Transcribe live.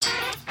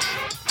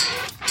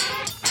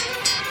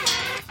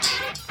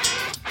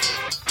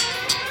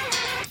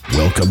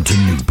Welcome to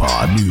New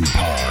Pod. New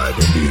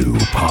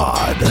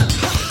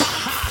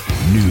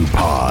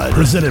Pod.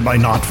 Presented by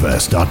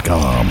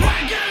Knotfest.com.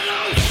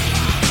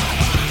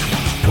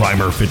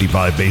 Primer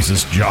 55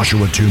 bassist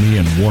Joshua Toomey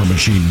and War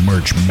Machine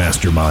merch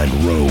mastermind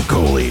Ro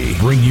Coley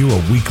bring you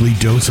a weekly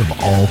dose of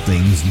all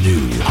things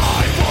new.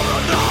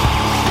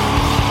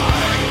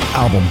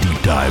 Album deep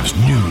dives,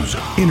 news,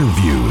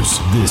 interviews.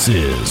 This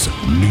is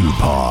New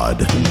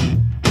Pod.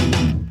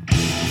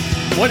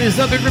 What is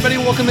up, everybody?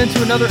 Welcome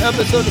into another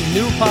episode of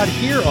New Pod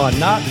here on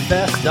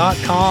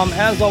Knotfest.com.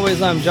 As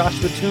always, I'm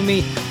Joshua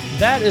Toomey.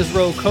 That is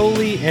Ro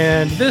Coley,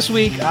 and this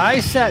week I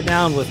sat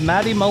down with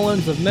Matty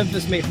Mullins of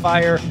Memphis May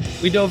Fire.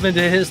 We dove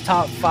into his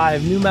top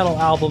 5 new metal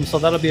albums, so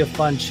that'll be a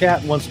fun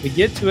chat once we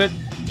get to it.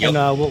 Yep.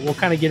 And we'll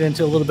kind of get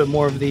into a little bit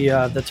more of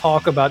the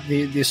talk about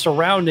the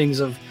surroundings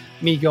of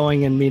me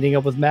going and meeting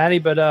up with Matty.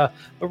 But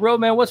Ro,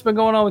 man, what's been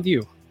going on with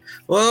you?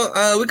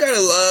 Well, we got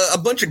a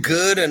bunch of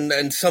good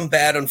and some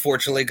bad,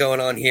 unfortunately, going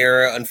on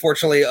here.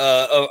 Unfortunately,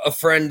 a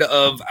friend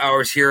of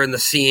ours here in the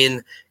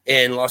scene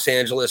in Los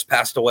Angeles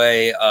passed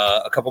away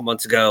a couple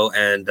months ago,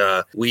 and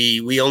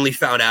we only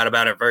found out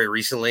about it very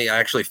recently. I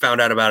actually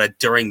found out about it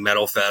during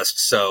Metal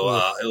Fest,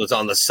 so it was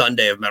on the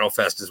Sunday of Metal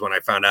Fest is when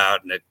I found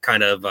out, and it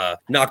kind of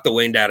knocked the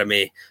wind out of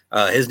me.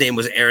 His name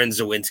was Aaron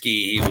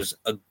Zawinski. He was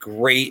a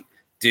great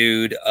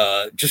dude,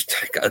 just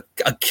like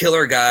a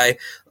killer guy.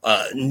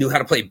 Knew how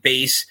to play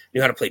bass, knew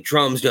how to play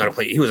drums,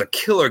 he was a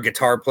killer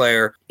guitar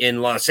player.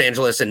 In Los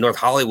Angeles and North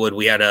Hollywood,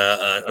 we had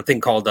a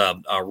thing called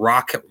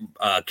rock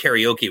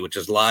karaoke, which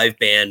is live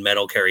band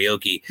metal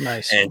karaoke.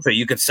 Nice. And so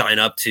you could sign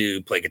up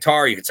to play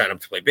guitar, you could sign up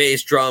to play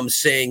bass, drums,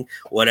 sing,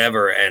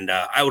 whatever. And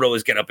I would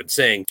always get up and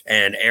sing.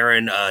 And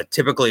Aaron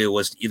typically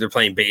was either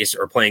playing bass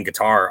or playing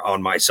guitar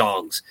on my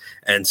songs.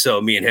 And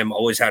so me and him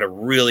always had a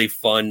really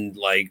fun,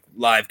 like,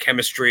 live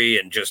chemistry,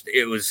 and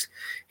he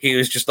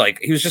was just a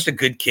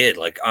good kid.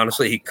 Like,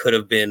 honestly, he could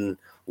have been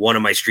one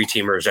of my street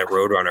teamers at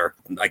Roadrunner.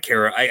 I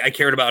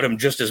cared about him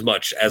just as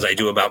much as I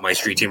do about my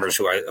street teamers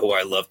who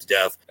I love to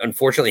death.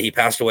 Unfortunately, he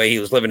passed away. He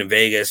was living in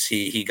Vegas.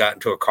 He got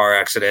into a car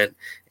accident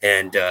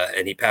and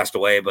he passed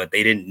away, but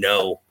they didn't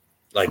know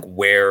like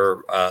where,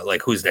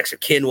 like whose next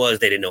of kin was.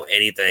 They didn't know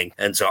anything.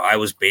 And so I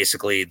was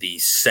basically the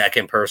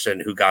second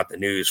person who got the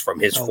news from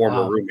his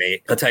former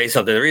roommate. I'll tell you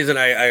something. The reason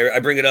I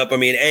bring it up, I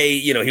mean,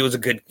 he was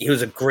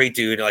a great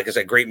dude. Like I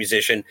said, great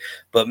musician,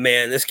 but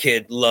man, this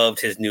kid loved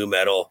his new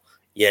metal,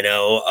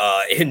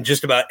 in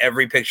just about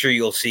every picture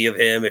you'll see of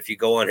him. If you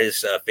go on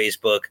his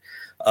Facebook,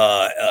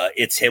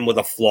 it's him with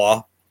a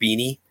flaw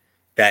beanie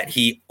that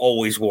he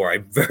always wore. I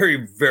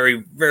very,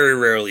 very, very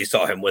rarely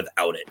saw him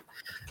without it.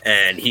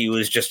 And he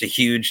was just a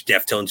huge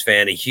Deftones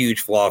fan, a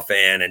huge Flaw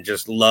fan, and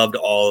just loved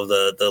all of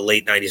the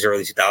late 90s,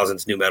 early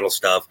 2000s new metal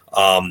stuff.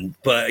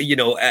 But,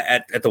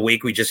 at the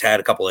wake we just had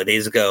a couple of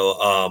days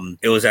ago,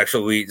 it was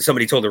actually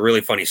somebody told a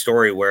really funny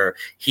story where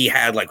he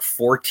had like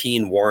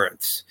 14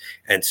 warrants.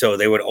 And so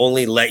they would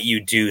only let you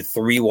do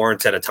 3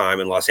 warrants at a time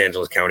in Los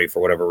Angeles County for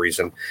whatever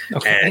reason.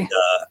 Okay.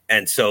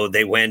 And so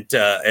they went,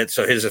 and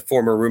so his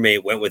former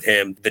roommate went with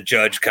him. The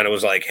judge kind of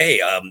was like,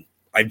 hey,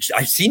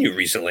 I've seen you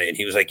recently. And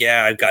he was like,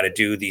 yeah, I've got to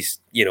do these,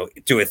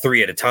 do it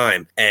 3 at a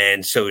time.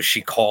 And so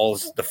she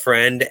calls the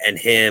friend and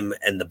him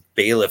and the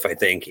bailiff, I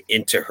think,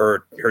 into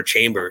her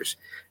chambers.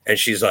 And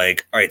she's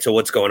like, all right, so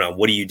what's going on?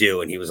 What do you do?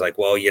 And he was like,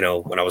 well,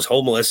 when I was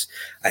homeless,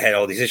 I had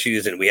all these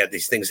issues and we had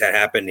these things that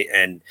happened.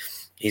 And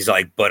he's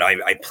like, but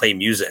I play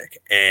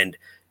music. And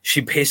she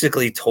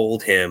basically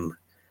told him,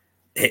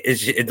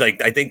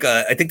 I think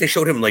they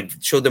showed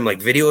them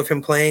video of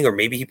him playing, or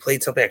maybe he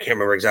played something. I can't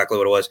remember exactly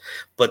what it was,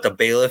 but the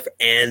bailiff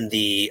and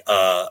the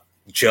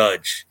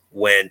judge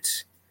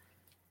went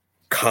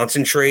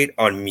concentrate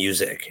on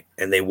music,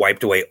 and they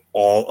wiped away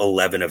all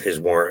 11 of his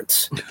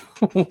warrants.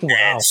 Wow.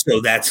 And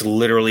so that's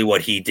literally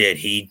what he did.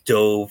 He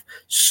dove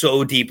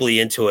so deeply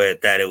into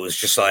it that it was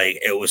just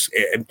like,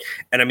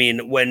 and I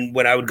mean,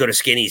 when I would go to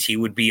Skinny's, he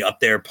would be up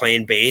there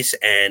playing bass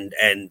and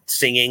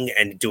singing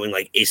and doing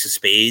like Ace of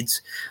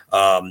Spades.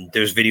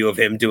 There's video of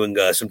him doing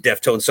some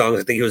Deftones songs.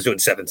 I think he was doing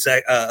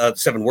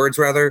 7 words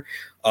rather.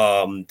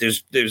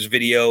 There's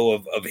video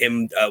of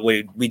him.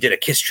 We did a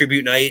Kiss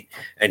tribute night,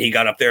 and he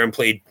got up there and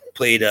played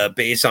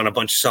bass on a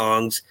bunch of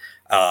songs.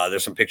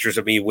 There's some pictures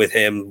of me with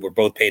him. We're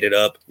both painted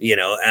up,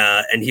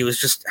 and he was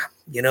just,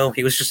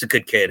 he was just a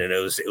good kid, and it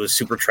was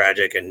super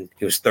tragic. And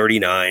he was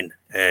 39,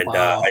 and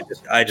wow.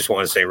 I just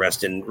want to say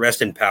rest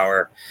in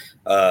power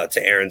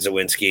to Aaron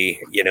Zawinski.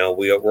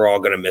 We're all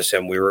going to miss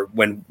him. We're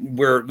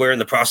in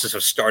the process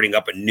of starting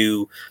up a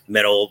new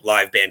metal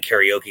live band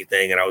karaoke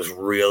thing, and I was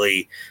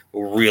really,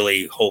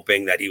 really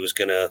hoping that he was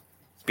going to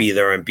be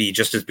there and be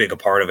just as big a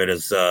part of it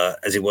as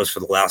he was for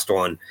the last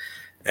one.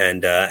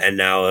 And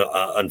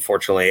now,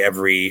 unfortunately,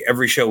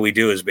 every show we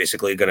do is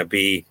basically going to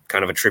be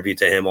kind of a tribute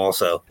to him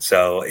also.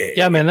 So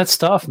yeah, man, that's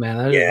tough,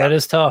 man. That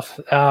is tough.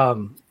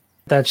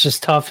 That's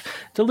just tough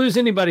to lose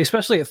anybody,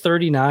 especially at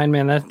 39,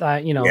 man. It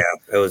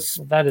was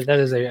that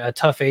is a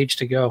tough age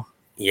to go.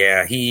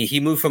 Yeah, he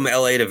moved from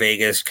LA to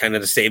Vegas kind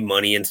of to save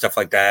money and stuff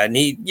like that. And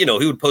he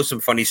would post some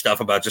funny stuff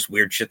about just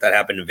weird shit that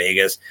happened in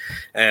Vegas.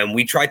 And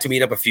we tried to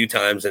meet up a few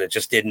times and it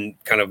just didn't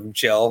kind of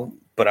gel.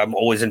 But I'm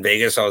always in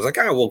Vegas. So I was like,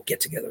 we'll get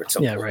together at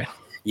some point. Right.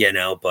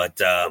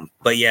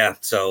 But yeah,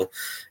 so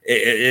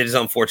it is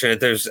unfortunate.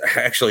 There's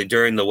actually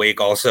during the wake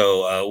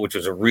also, which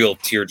was a real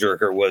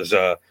tearjerker, was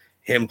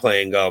him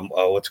playing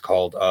what's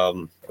called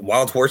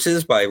Wild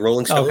Horses by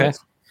Rolling Stones. Okay.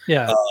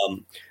 Yeah.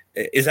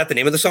 Is that the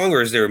name of the song,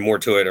 or is there more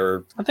to it?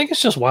 Or I think it's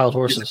just Wild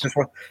Horses.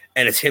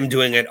 And it's him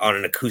doing it on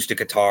an acoustic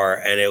guitar,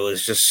 and it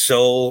was just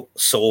so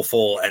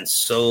soulful and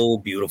so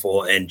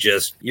beautiful, and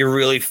just you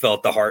really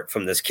felt the heart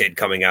from this kid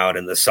coming out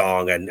in the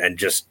song, and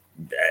just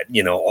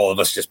all of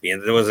us just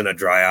being there wasn't a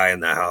dry eye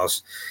in the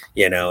house,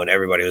 and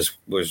everybody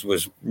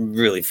was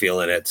really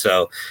feeling it.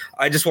 So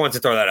I just wanted to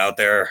throw that out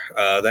there.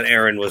 That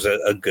Aaron was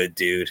a good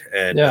dude,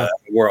 and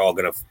we're all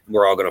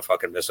gonna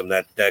fucking miss him.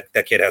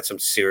 That kid had some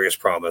serious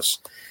promise.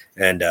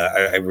 And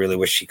I really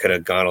wish he could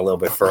have gone a little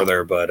bit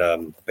further, but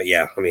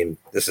yeah, I mean,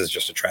 this is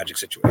just a tragic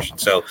situation.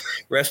 So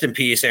rest in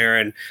peace,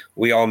 Aaron.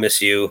 We all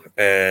miss you,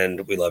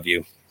 and we love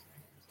you.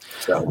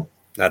 So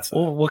that's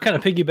we'll kind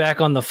of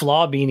piggyback on the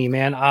Flaw beanie,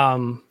 man.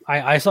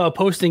 I saw a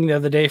posting the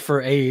other day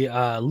for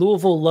a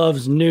Louisville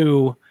Loves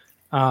New.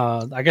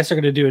 I guess they're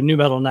going to do a new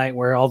metal night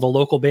where all the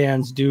local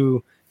bands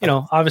do,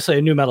 obviously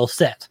a new metal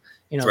set.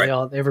 Right.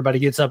 Everybody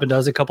gets up and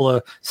does a couple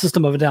of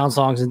System of a Down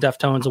songs and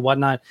Deftones and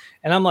whatnot.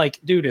 And I'm like,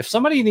 dude, if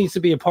somebody needs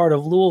to be a part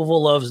of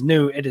Louisville Loves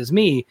New, it is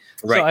me.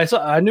 Right. So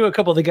I knew a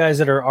couple of the guys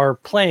that are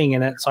playing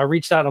in it. So I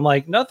reached out. And I'm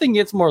like, nothing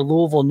gets more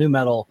Louisville new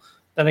metal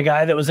than a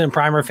guy that was in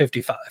Primer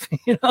 55.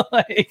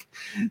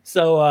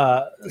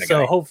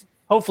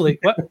 Hopefully,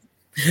 what?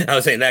 I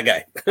was saying that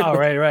guy. Oh,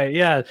 right.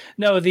 Yeah.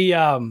 No,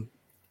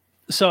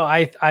 so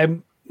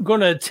I'm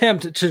going to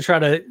attempt to try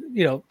to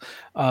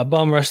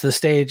bum rush the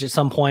stage at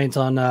some point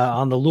on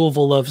the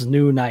Louisville Loves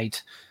New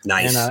night.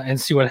 Nice.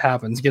 And see what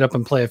happens. Get up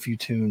and play a few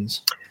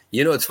tunes.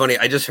 It's funny.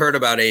 I just heard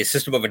about a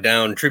System of a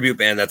Down tribute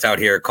band that's out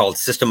here called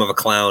System of a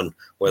Clown,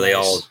 where they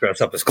all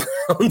dress up as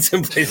clowns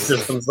and play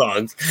System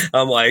songs.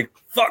 I'm like,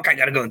 fuck, I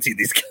got to go and see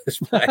these guys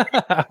play.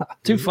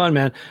 Too fun,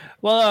 man.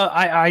 Well,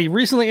 I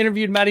recently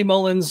interviewed Matty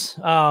Mullins.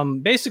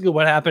 Basically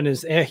what happened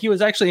is he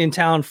was actually in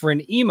town for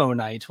an emo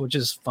night, which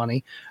is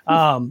funny.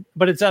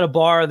 But it's at a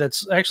bar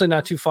that's actually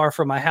not too far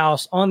from my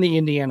house on the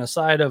Indiana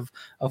side of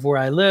where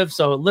I live.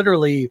 So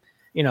literally,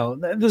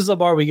 this is a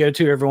bar we go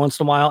to every once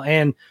in a while.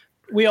 And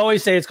we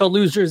always say it's called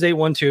Losers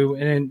 812.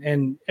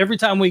 And every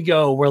time we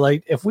go, we're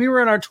like, if we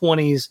were in our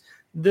 20s,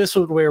 this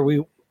was where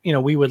we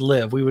would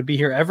live. We would be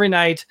here every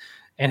night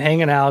and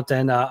hanging out.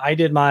 And I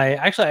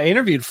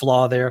interviewed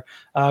Flaw there.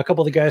 A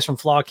couple of the guys from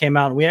Flaw came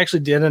out, and we actually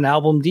did an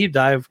album deep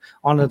dive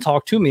on the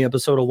Talk To Me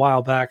episode a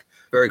while back.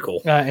 Very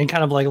cool. And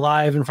kind of like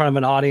live in front of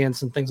an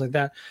audience and things like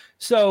that.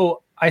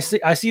 So I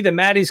see that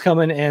Matty's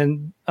coming,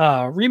 and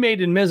Remade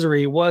in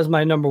Misery was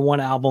my number one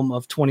album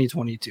of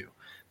 2022.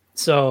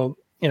 So,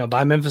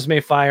 by Memphis May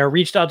Fire,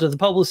 reached out to the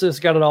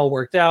publicist, got it all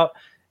worked out.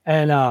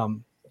 And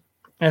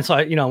so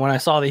when I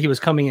saw that he was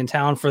coming in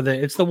town for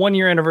it's the 1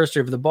 year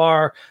anniversary of the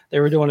bar, they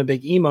were doing a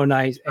big emo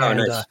night. And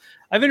nice.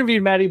 I've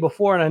interviewed Matty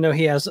before, and I know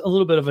he has a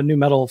little bit of a new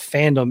metal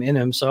fandom in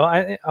him. So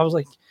I was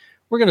like,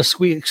 we're going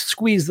to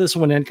squeeze this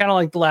one in, kind of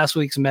like the last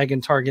week's Megan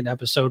Target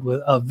episode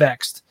with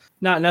Vexed.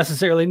 Not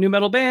necessarily a new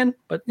metal band,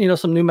 but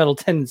some new metal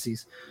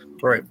tendencies.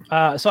 Right.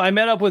 So I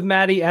met up with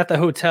Matty at the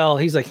hotel.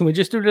 He's like, can we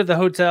just do it at the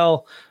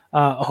hotel,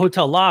 a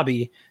hotel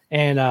lobby?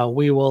 And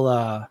we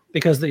will,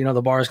 because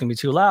the bar is going to be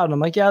too loud. And I'm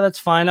like, yeah, that's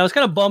fine. I was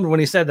kind of bummed when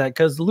he said that,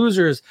 because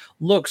Losers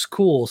looks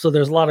cool. So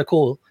there's a lot of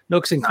cool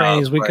nooks and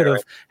crannies. We could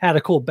have had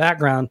a cool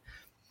background.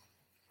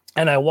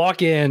 And I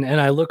walk in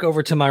and I look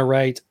over to my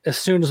right as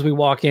soon as we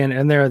walk in,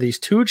 and there are these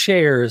two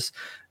chairs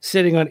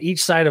sitting on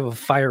each side of a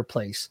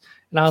fireplace.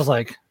 And I was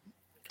like,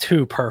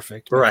 too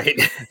perfect. Right.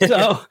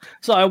 so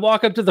I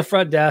walk up to the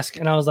front desk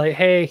and I was like,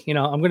 hey,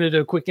 I'm going to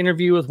do a quick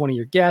interview with one of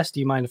your guests.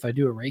 Do you mind if I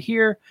do it right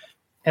here?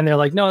 And they're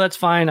like, no, that's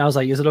fine. I was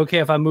like, is it okay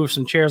if I move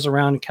some chairs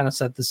around and kind of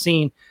set the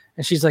scene?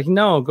 And she's like,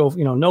 no, go,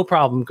 no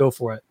problem. Go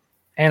for it.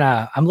 And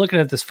I'm looking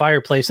at this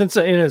fireplace. It's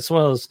one of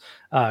those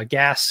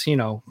gas,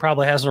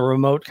 probably has a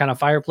remote kind of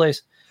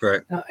fireplace.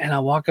 Right. And I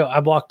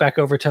walk back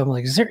over to him,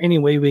 like, is there any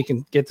way we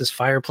can get this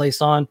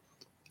fireplace on?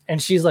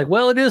 And she's like,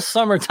 well, it is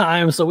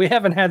summertime, so we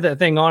haven't had that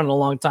thing on in a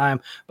long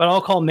time, but I'll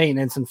call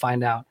maintenance and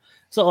find out.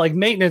 So like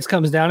maintenance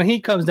comes down, and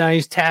he comes down,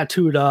 he's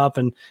tattooed up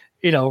and,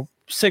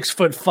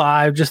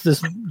 6'5", just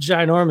this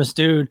ginormous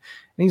dude.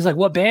 And he's like,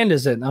 what band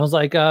is it? And I was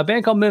like, a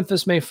band called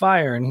Memphis May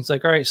Fire. And he's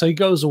like, all right. So he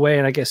goes away,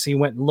 and I guess he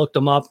went and looked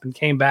them up and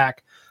came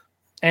back,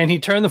 and he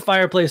turned the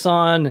fireplace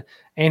on,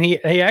 and he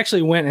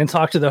actually went and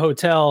talked to the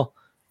hotel,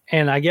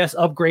 and I guess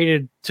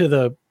upgraded to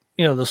the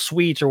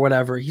suite or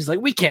whatever. He's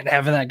like, we can't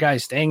have that guy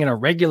staying in a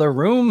regular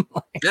room.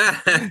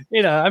 Not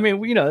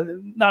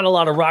a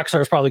lot of rock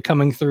stars probably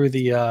coming through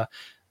the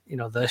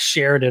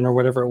Sheridan or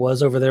whatever it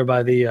was over there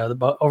by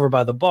over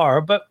by the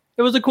bar. But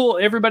it was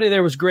everybody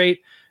there was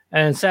great,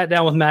 and sat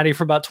down with Matty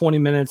for about 20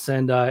 minutes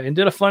and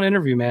did a fun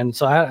interview, man.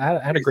 So I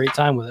had a great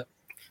time with it.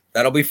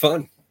 That'll be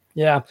fun.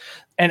 Yeah.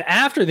 And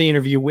after the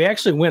interview, we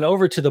actually went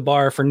over to the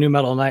bar for New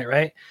Metal Night,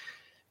 right?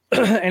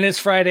 And it's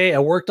Friday. I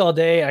worked all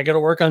day. I got to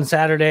work on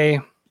Saturday.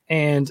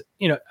 And,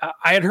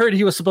 I had heard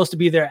he was supposed to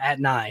be there at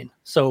 9.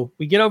 So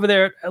we get over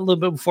there a little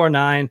bit before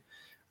 9.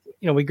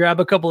 We grab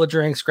a couple of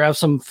drinks, grab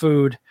some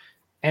food,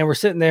 and we're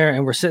sitting there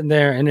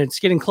and it's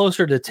getting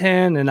closer to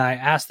 10. And I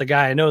asked the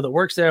guy I know that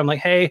works there, I'm like,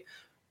 hey,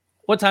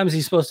 what time is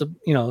he supposed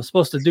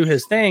to do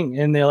his thing?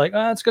 And they're like,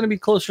 it's going to be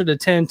closer to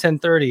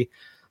 10:30.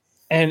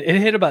 And it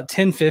hit about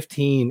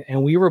 10:15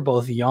 and we were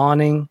both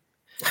yawning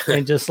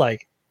and just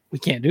like, we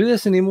can't do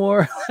this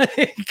anymore.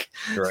 Right.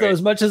 So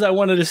as much as I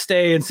wanted to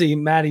stay and see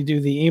Matty do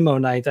the emo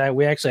night,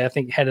 we actually, I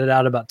think, headed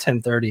out about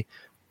 10:30.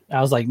 I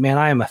was like, man,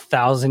 I am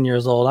 1,000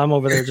 years old. I'm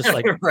over there just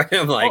like, right.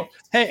 I'm like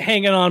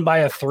hanging on by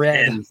a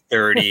thread.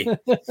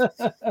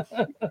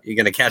 10:30. You're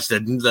gonna catch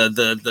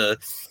the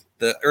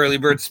early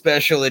bird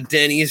special at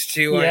Denny's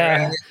too.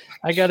 Yeah,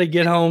 I got to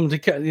get home to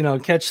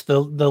catch the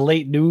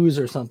late news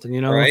or something.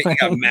 Right? You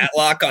got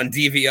Matlock on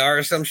DVR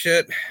or some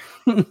shit.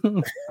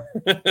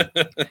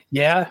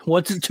 Yeah,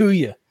 what's it to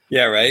you?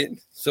 Yeah, right.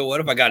 So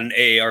what if I got an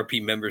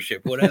AARP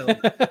membership? What else?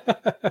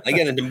 I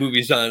get into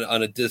movies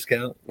on a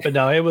discount. But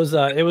no, it was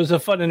a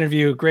fun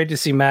interview. Great to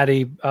see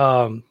Matty.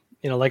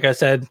 Like I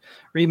said,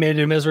 Remade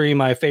in Misery,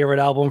 my favorite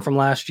album from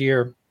last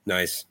year.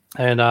 Nice.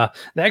 And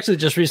they actually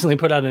just recently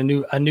put out a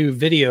new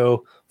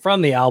video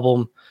from the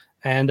album.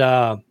 And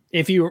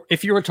if you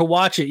were to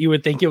watch it, you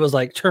would think it was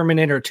like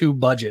Terminator 2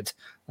 budget.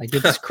 Like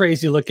it's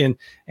crazy looking.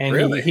 And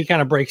really? he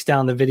kind of breaks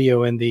down the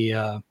video and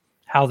the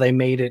how they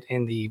made it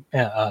in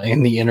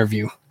the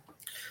interview.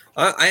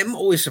 I'm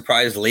always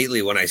surprised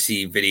lately when I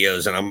see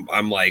videos and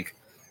I'm like,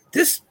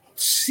 this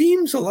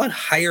seems a lot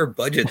higher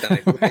budget than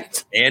I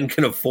right. and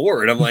can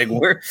afford. I'm like,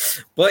 where?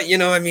 But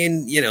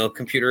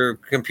computer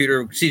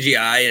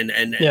CGI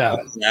and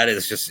that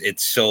is just,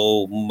 it's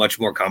so much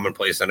more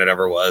commonplace than it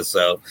ever was.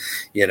 So,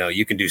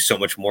 you can do so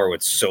much more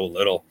with so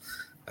little.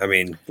 I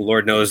mean,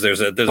 Lord knows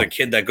there's a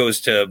kid that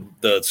goes to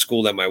the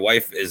school that my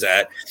wife is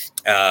at.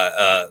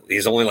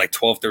 He's only like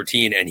 12,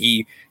 13, and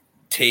he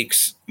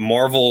takes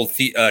Marvel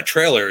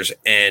trailers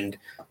and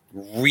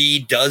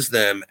redoes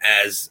them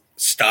as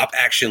stop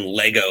action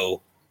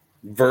Lego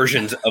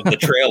versions of the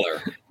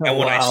trailer. And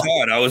when I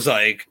saw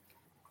it,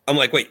 I'm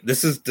like, wait,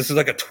 this is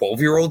like a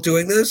 12-year-old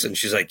doing this? And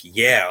she's like,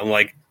 yeah. I'm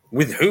like,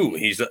 with who?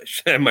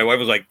 And my wife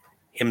was like,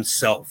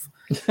 himself.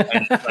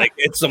 And like,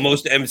 it's the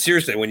most, and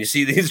seriously, when you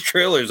see these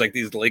trailers, like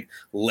these like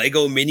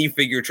Lego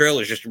minifigure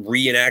trailers, just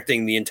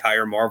reenacting the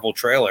entire Marvel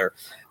trailer,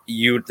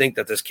 you would think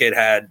that this kid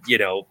had,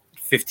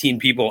 15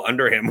 people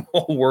under him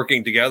all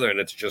working together, and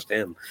it's just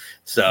him.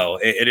 So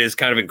it is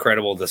kind of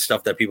incredible the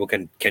stuff that people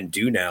can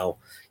do now,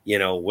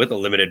 with a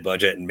limited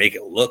budget and make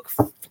it look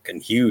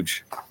fucking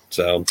huge.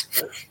 So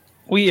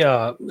we,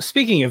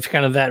 speaking of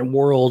kind of that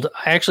world,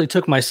 I actually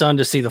took my son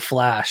to see The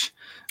Flash.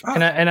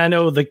 And I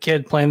know the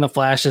kid playing the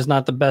Flash is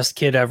not the best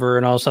kid ever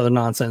and all this other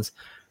nonsense.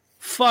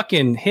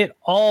 Fucking hit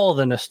all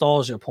the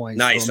nostalgia points.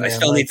 Nice. Though, I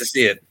still need to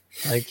see it.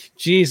 Like,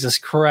 Jesus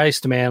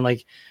Christ, man.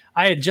 Like,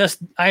 I had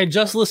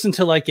just listened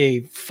to like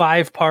a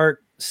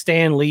 5-part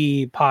Stan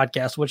Lee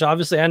podcast, which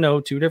obviously I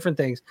know 2 different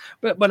things,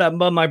 but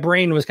my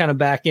brain was kind of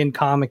back in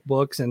comic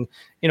books and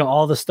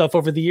all the stuff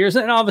over the years,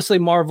 and obviously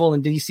Marvel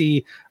and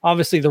DC,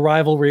 obviously the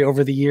rivalry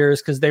over the years,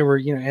 because they were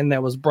and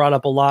that was brought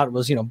up a lot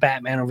was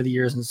Batman over the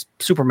years and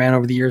Superman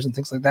over the years and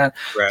things like that.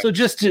 Right. So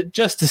just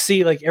to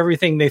see like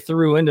everything they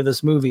threw into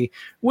this movie,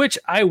 which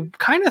I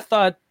kind of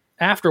thought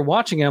after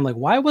watching it, I'm like,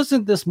 why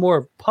wasn't this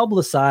more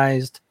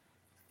publicized?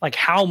 Like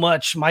how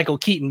much Michael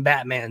Keaton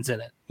Batman's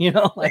in it,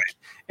 like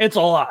it's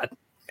a lot.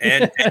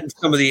 and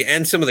some of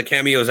the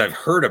cameos I've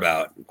heard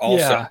about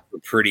also are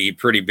pretty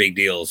big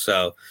deals.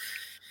 So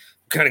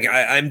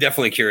I'm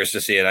definitely curious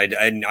to see it.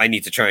 I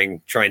need to try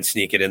and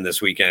sneak it in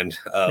this weekend.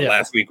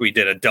 Last week we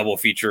did a double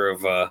feature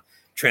of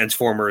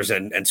Transformers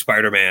and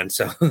Spider-Man.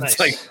 So it's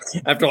like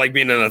after like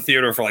being in a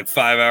theater for like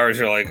 5 hours,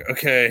 you're like,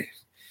 okay,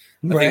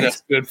 I think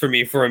that's good for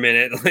me for a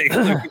minute. Like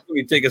let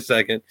me take a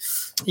second.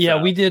 Yeah,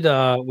 so.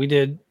 We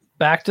did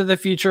Back to the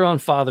Future on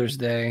Father's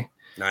Day.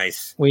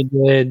 Nice. We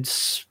did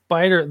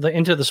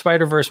Into the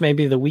Spider-Verse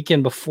maybe the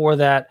weekend before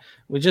that.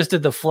 We just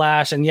did The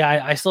Flash, and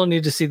I still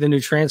need to see the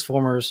new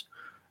Transformers.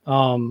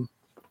 But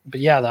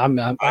yeah, I'm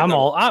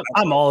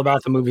all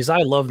about the movies. I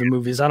love the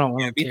movies. I don't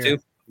want to care. Me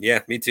too. Yeah,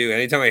 me too.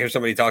 Anytime I hear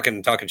somebody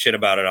talking shit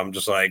about it, I'm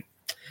just like,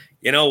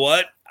 you know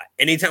what?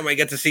 Anytime I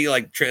get to see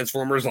like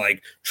Transformers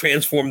like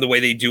transform the way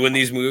they do in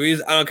these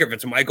movies, I don't care if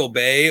it's Michael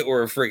Bay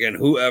or friggin'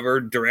 whoever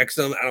directs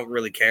them. I don't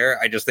really care.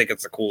 I just think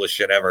it's the coolest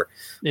shit ever.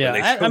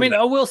 Yeah, I mean,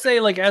 I will say,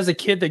 like, as a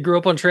kid that grew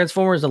up on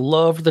Transformers and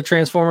loved the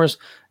Transformers,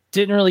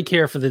 didn't really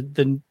care for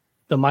the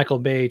Michael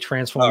Bay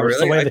Transformers.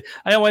 Oh, really?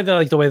 I don't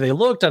like the way they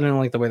looked. I didn't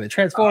like the way they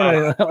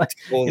transformed.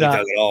 Totally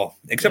dug it all,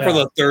 except for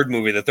the third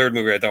movie. The third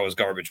movie I thought was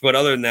garbage. But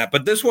other than that,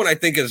 this one I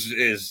think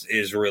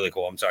is really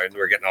cool. I'm sorry,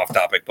 we're getting off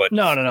topic, but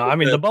no. I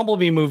mean, the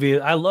Bumblebee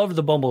movie. I loved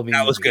the Bumblebee.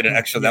 That was good.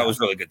 Actually, that was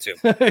really good too.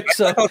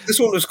 I thought this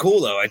one was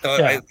cool though. I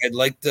thought I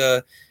liked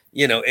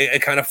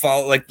it kind of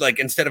follow like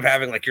instead of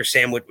having like your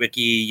Sam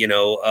Witwicky,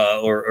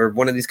 or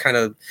one of these kind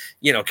of,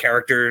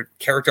 character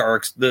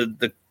arcs,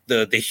 the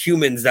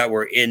humans that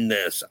were in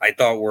this, I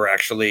thought were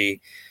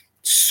actually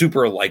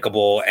super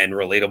likable and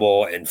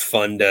relatable and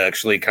fun to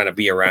actually kind of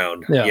be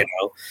around.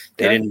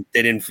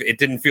 It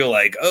didn't feel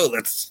like, oh,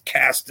 let's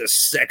cast a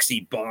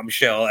sexy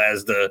bombshell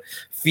as the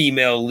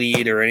female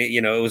lead or any,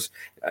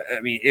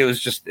 it was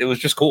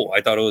just cool.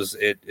 I thought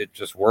it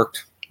just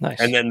worked. Nice.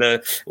 And then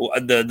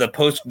the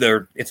post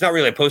there, it's not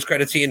really a post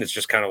credit scene. It's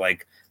just kind of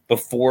like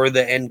before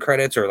the end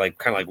credits, or like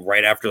kind of like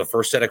right after the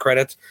first set of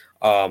credits.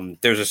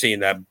 There's a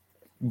scene that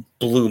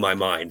blew my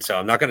mind. So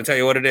I'm not going to tell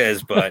you what it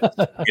is, but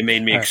it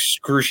made me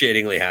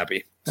excruciatingly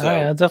happy. So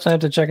I definitely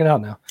have to check it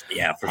out now.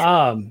 Yeah, for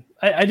sure.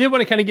 I did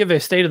want to kind of give a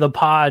state of the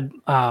pod,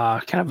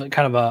 kind of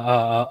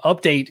a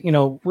update.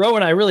 Ro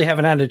and I really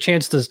haven't had a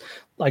chance to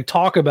like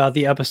talk about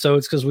the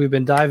episodes because we've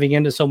been diving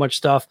into so much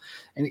stuff,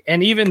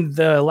 and even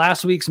the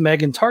last week's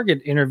Megan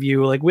Target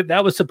interview,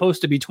 that was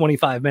supposed to be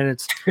 25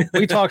 minutes.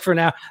 We talked for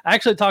now. I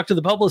actually talked to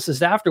the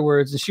publicist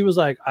afterwards, and she was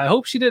like, "I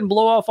hope she didn't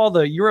blow off all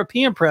the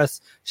European press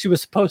she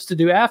was supposed to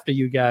do after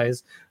you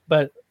guys,"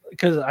 but.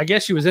 Because I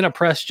guess she was in a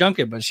press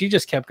junket, but she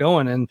just kept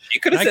going, and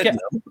she could have said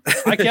no.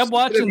 I kept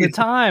watching the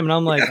time, and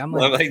I'm like,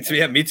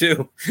 yeah, me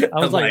too. I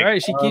was like, all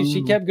right, she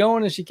kept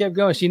going, and she kept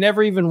going. She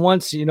never even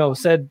once,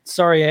 said,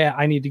 sorry,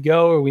 I need to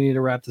go, or we need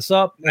to wrap this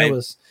up. It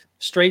was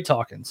straight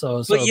talking.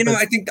 But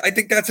I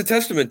think that's a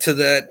testament to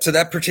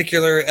that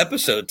particular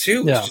episode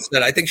too. Yeah.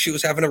 That I think she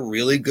was having a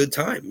really good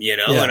time,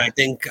 and I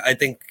think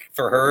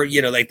for her,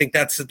 I think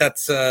that's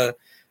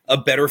a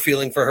better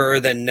feeling for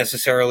her than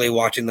necessarily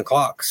watching the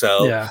clock.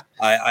 So yeah.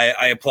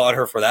 I applaud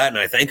her for that, and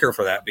I thank her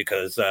for that,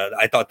 because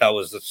I thought that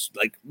was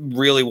like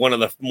really one of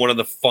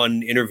the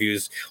fun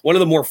interviews, one of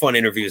the more fun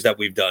interviews that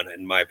we've done,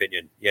 in my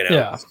opinion.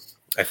 Yeah.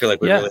 I feel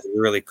like we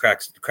really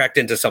cracked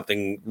into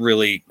something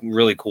really,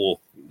 really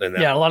cool.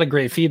 Yeah, a lot of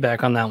great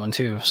feedback on that one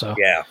too. So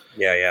yeah.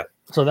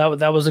 So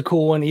that was a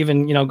cool one.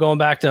 Even going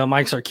back to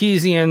Mike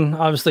Sarkeesian,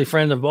 obviously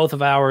friend of both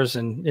of ours,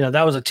 and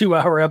that was a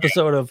 2-hour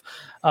episode of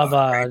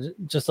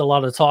just a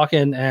lot of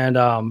talking, and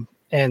the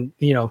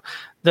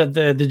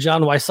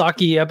John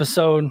Wysocki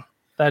episode,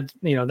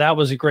 that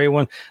was a great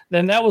one.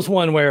 Then that was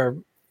one where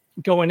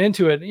going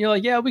into it, you're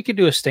like, yeah, we could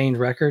do a Stained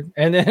record.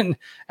 And then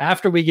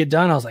after we get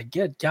done, I was like,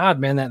 good God,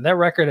 man, that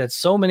record had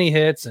so many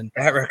hits. And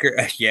that record,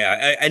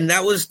 yeah. And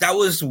that was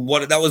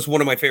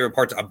one of my favorite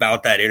parts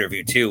about that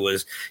interview too,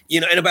 was,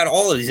 and about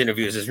all of these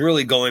interviews, is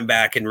really going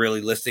back and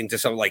really listening to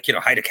something like,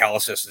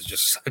 Hydrocalysis is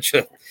just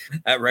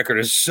that record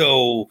is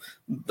so,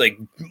 like,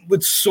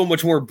 it's so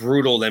much more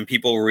brutal than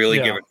people really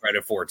give it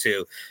credit for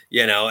too,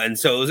 and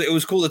so it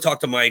was cool to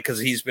talk to Mike, because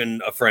he's been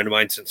a friend of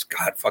mine since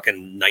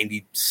fucking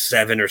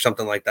 97 or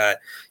something like that,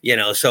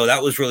 so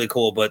that was really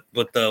cool. But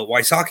the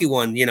Wysocki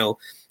one,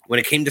 when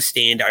it came to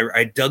Stained,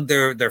 I dug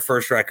their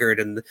first record,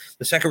 and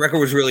the second record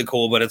was really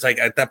cool, but it's like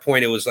at that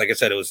point it was, like I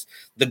said, it was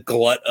the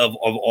glut of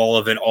all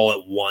of it all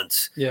at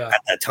once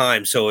at that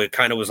time. So it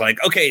kind of was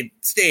like, okay,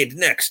 Stained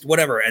next,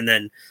 whatever. And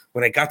then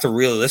when I got to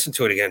really listen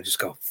to it again, just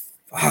go,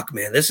 fuck,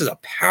 man, this is a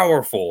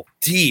powerful,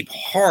 deep,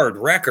 hard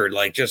record.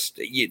 Like, just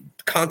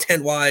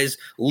content-wise,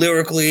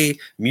 lyrically,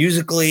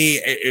 musically,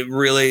 it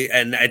really,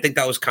 and I think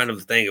that was kind of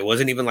the thing. It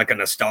wasn't even like a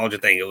nostalgia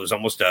thing. It was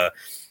almost a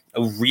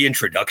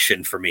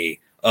reintroduction for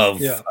me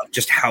of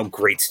just how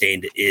great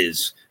Stained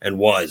is and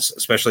was,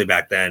 especially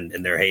back then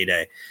in their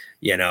heyday.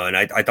 And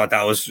I thought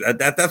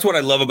that's what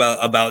I love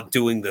about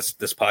doing this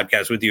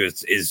podcast with you,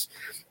 is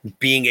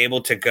being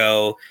able to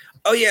go,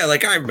 oh yeah,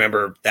 like I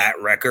remember that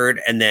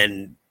record, and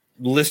then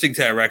listening to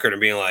that record and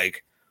being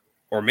like,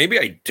 or maybe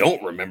I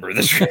don't remember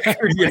this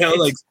record,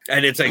 like,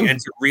 and it's like, and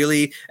to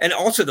really, and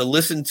also to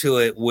listen to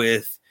it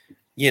with,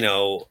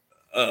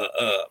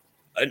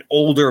 an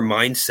older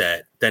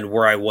mindset than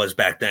where I was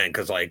back then.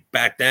 Cause like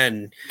back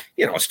then,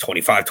 I was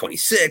 25,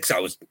 26. I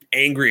was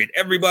angry at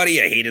everybody.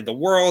 I hated the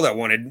world. I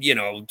wanted,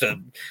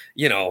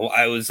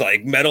 I was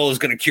like, metal is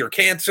going to cure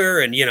cancer.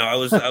 And, I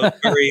was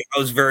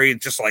very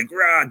just like,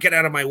 get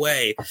out of my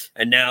way.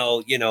 And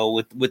now,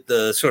 with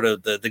the sort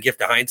of the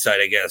gift of hindsight,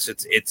 I guess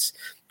it's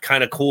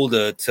kind of cool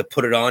to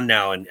put it on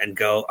now and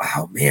go,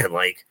 oh man,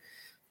 like,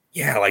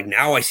 yeah, like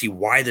now I see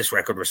why this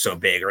record was so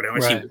big, or now I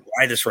see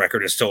why this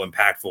record is so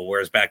impactful.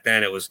 Whereas back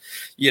then it was,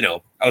 I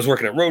was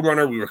working at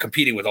Roadrunner. We were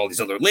competing with all these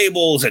other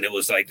labels, and it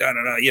was like,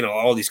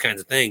 all these kinds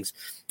of things.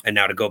 And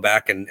now to go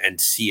back and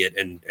see it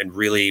and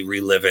really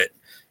relive it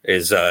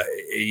is,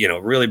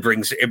 really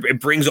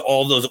brings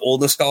all those old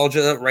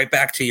nostalgia right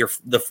back to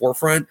the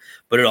forefront.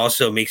 But it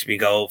also makes me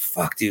go,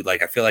 fuck, dude.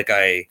 Like, I feel like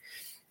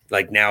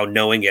now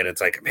knowing it,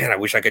 it's like, man, I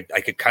wish I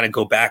could kind of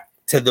go back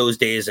to those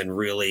days and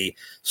really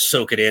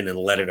soak it in and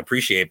let it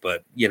appreciate.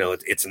 But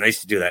it's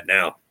nice to do that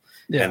now.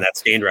 And that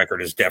Stained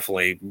record is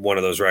definitely one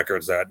of those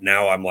records that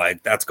now I'm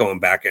like, that's going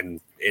back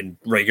in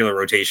regular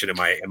rotation in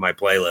my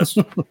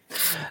playlist.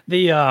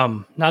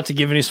 The not to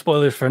give any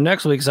spoilers for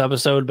next week's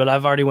episode, but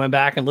I've already went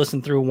back and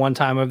listened through one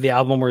time of the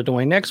album we're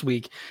doing next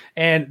week,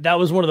 and that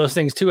was one of those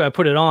things too. I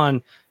put it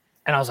on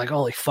And I was like,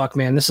 holy fuck,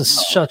 man, this is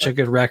such a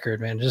good record,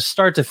 man. Just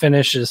start to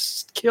finish,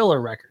 just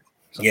killer record.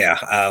 So.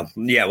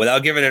 Yeah.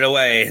 Without giving it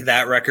away,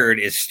 that record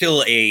is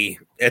still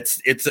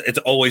it's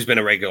always been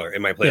a regular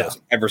in my playlist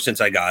ever since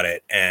I got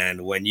it.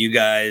 And when you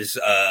guys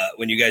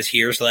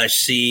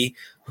hear/see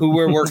who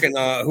we're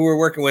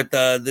working with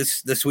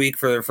this week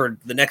for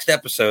the next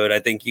episode, I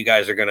think you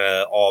guys are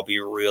gonna all be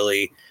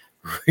really,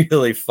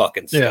 really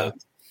fucking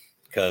stoked,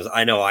 because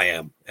I know I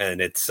am. And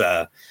it's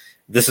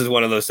this is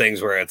one of those things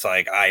where it's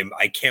like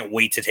I can't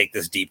wait to take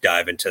this deep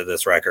dive into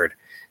this record,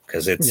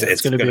 because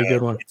it's going to be a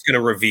good one. It's going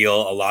to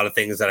reveal a lot of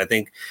things that I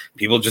think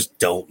people just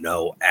don't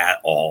know at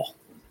all.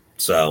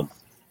 So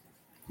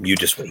you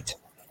just wait.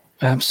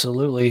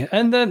 Absolutely.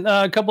 And then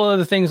a couple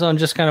other things on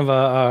just kind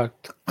of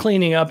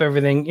cleaning up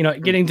everything,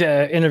 getting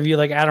to interview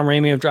like Adam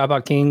Ramey of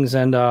Dropout Kings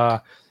and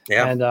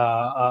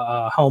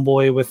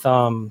Homeboy with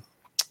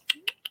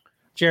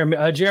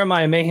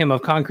Jeremiah Mayhem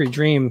of Concrete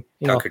Dream,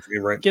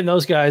 right. Getting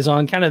those guys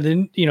on, kind of the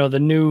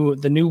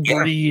new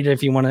breed,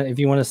 if you want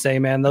to say,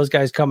 man, those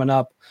guys coming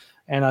up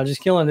and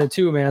just killing it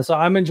too, man. So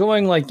I'm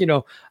enjoying,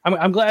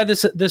 I'm glad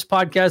this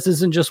podcast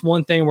isn't just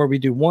one thing where we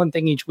do one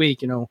thing each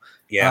week,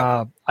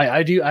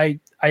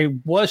 I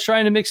was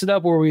trying to mix it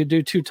up where we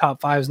do 2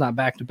 top 5s, not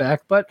back to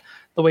back, but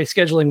the way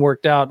scheduling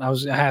worked out,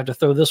 I had to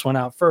throw this one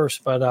out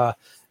first, but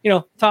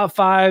top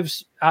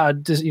 5s,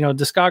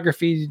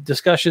 discography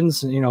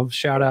discussions,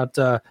 shout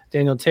out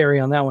Daniel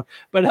Terry on that one.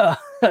 But,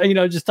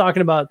 just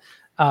talking about,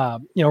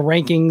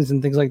 rankings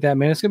and things like that,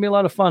 man, it's going to be a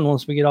lot of fun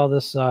once we get all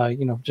this,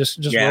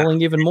 just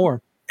rolling even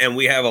more. And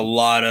we have a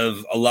lot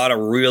of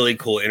really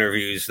cool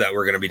interviews that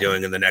we're going to be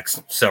doing in the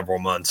next several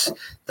months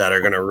that are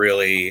going to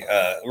really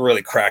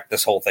crack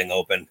this whole thing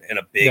open in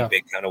a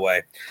big kind of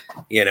way,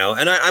 And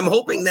I'm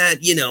hoping that,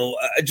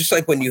 just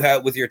like when you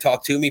have with your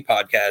Talk To Me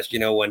podcast,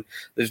 when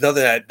there's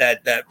nothing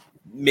that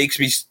makes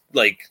me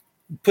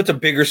puts a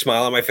bigger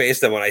smile on my face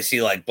than when I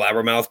see like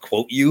Blabbermouth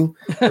quote you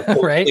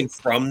right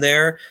from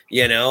there,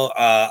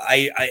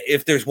 I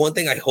if there's one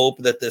thing I hope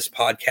that this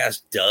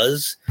podcast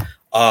does,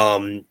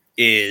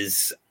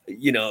 is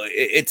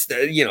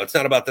it's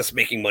not about this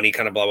making money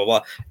kind of blah blah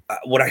blah.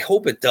 What I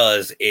hope it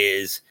does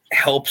is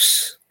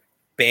helps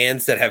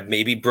bands that have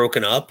maybe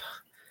broken up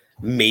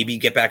maybe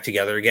get back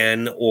together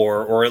again,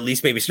 or at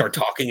least maybe start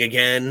talking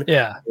again,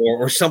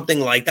 or something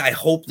like that. I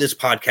hope this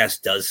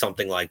podcast does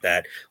something like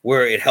that,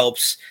 where it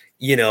helps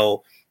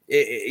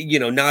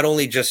not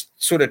only just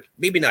sort of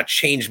maybe not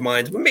change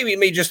minds, but maybe it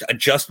may just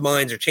adjust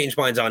minds or change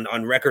minds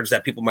on records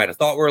that people might have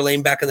thought were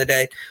lame back in the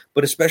day,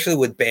 but especially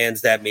with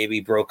bands that maybe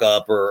broke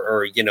up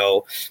or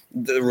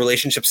the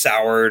relationship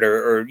soured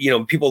or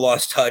people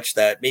lost touch,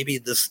 that maybe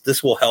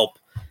this will help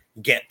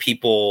get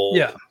people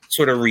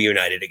sort of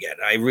reunited again.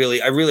 I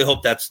really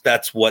hope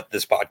that's what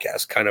this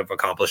podcast kind of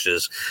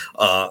accomplishes,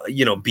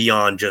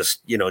 beyond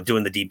just,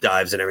 doing the deep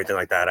dives and everything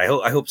like that. I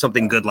hope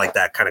something good like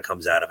that kind of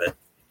comes out of it.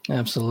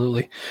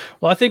 Absolutely.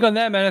 Well, I think on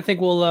that, man, I think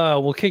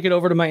we'll kick it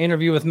over to my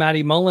interview with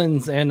Matty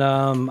Mullins, and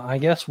I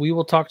guess we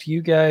will talk to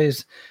you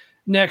guys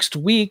next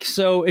week.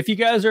 So if you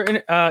guys are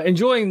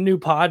enjoying the new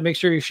pod, make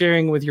sure you're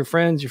sharing with your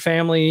friends, your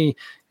family,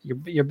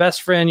 your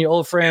best friend, your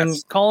old friend.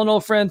 Call an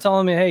old friend,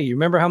 telling me, hey, you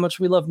remember how much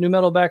we loved nu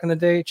metal back in the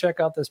day?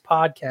 Check out this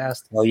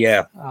podcast. Oh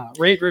yeah.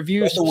 Rate,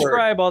 review,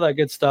 subscribe, all that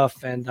good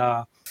stuff. And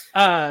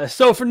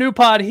so for new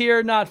pod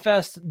here,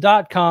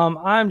 notfest.com,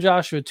 I'm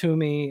Joshua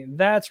Toomey.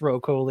 That's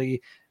Ro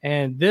Coley.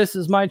 And this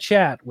is my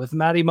chat with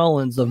Matty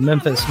Mullins of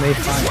Memphis Made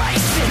Fine.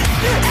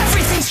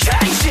 Everything's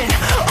changing.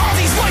 All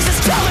these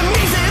voices telling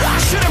me that I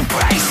should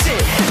embrace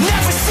it.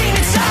 Never seen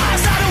its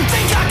eyes. I don't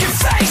think I can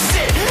face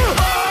it.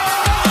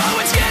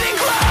 Oh, it's getting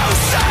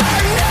closer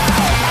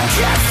now. I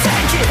can't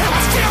take it. I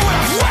feel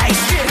what I've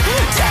wasted.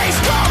 Days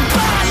gone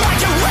by like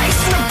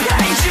erasing the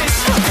pages.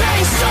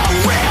 Pain so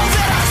real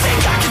that I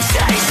think I can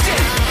taste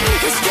it.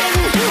 It's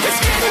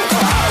getting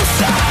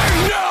closer.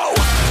 No.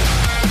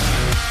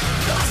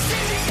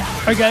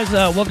 All right, guys,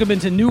 welcome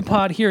into new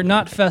pod here,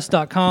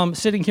 notfest.com.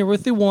 Sitting here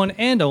with the one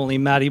and only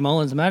Matty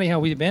Mullins. Matty, how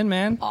we been,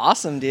 man?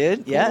 Awesome,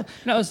 dude. Cool. Yeah.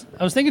 No,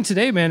 I was thinking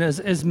today, man,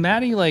 is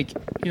Matty is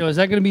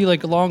that going to be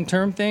like a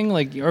long-term thing?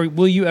 Or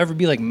will you ever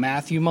be like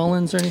Matthew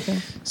Mullins or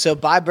anything? So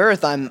by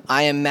birth,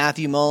 I am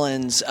Matthew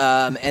Mullins.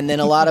 And then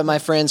a lot of my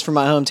friends from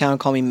my hometown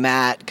call me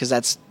Matt, because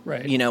that's,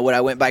 what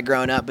I went by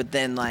growing up. But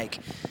then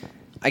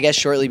I guess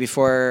shortly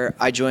before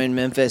I joined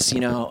Memphis,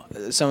 some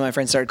of my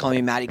friends started calling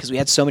me Matty because we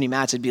had so many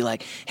Matts. It'd be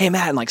like, hey,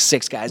 Matt, and like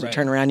 6 guys would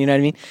turn around, you know what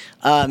I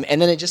mean?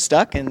 And then it just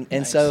stuck.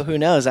 And so who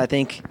knows? I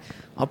think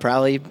I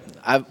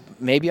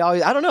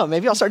don't know.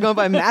 Maybe I'll start going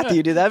by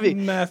Matthew, dude. That'd be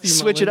Matthew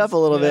switch Mullins. It up a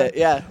little bit.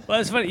 Yeah. Well,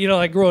 it's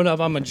funny. Growing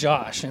up, I'm a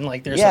Josh, and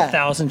there's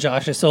 1,000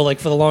 Joshes. So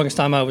for the longest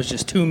time, I was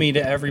just Toomey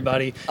to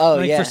everybody. Oh,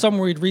 yeah. For some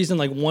weird reason,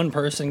 one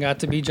person got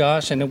to be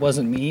Josh, and it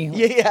wasn't me.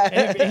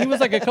 Yeah. And he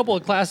was a couple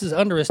of classes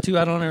under us too.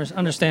 I don't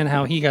understand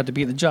how he got to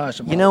be the Josh.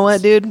 You know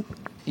what, dude?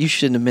 You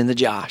shouldn't have been the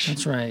Josh.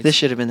 That's right. This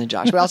should have been the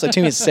Josh. But also,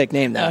 Toomey's a sick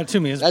name, though.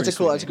 Toomey is that's a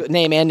cool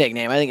name and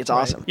nickname. I think it's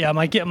awesome. Yeah,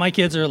 my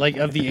kids are like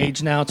of the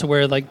age now to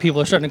where like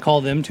people are starting to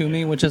call them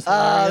Toomey, which is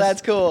hilarious. Oh,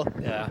 that's cool.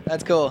 Yeah,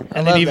 that's cool.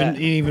 And then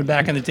even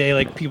back in the day,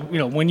 like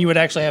people, when you would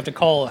actually have to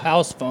call a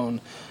house phone.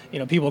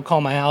 People would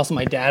call my house and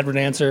my dad would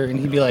answer and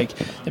they'd be like,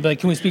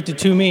 can we speak to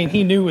Toomey? And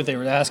he knew what they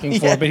were asking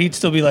for, but he'd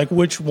still be like,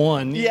 which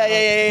one?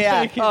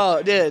 Yeah.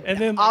 Oh, dude. And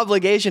then,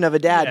 obligation of a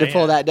dad to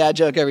pull that dad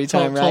joke every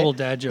time, right? Total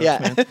dad jokes,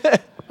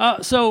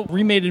 man. So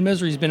Remade in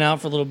Misery's been out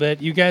for a little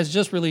bit. You guys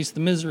just released the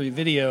Misery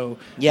video,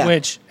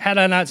 which had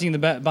I not seen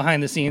the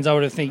behind the scenes, I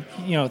would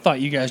have thought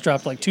you guys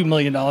dropped like $2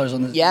 million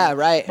on this. Yeah,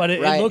 right. But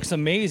it looks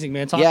amazing,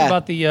 man. Talk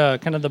about the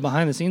kind of the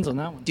behind the scenes on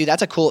that one. Dude,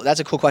 that's a cool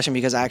question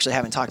because I actually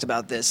haven't talked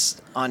about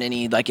this on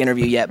any like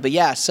interview yet. But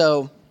yeah,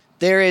 so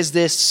there is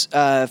this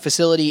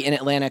facility in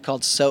Atlanta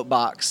called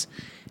Soapbox,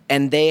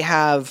 and they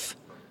have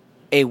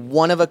a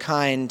one of a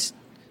kind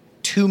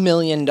 $2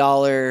 million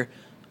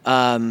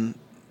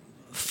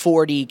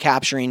 4D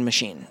capturing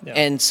machine. Yeah.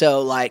 And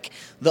so like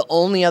the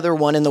only other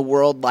one in the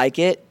world like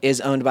it is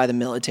owned by the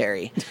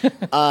military.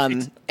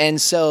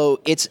 And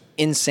so it's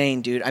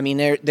insane, dude. I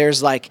mean,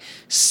 there's like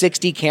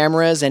 60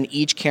 cameras and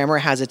each camera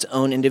has its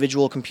own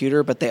individual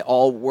computer, but they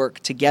all work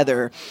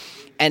together.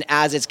 And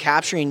as it's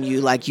capturing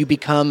you, like you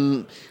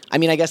become, I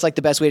mean, I guess like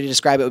the best way to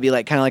describe it would be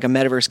like kind of like a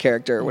metaverse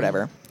character or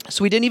whatever.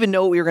 So we didn't even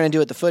know what we were going to do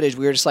with the footage.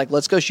 We were just like,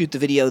 let's go shoot the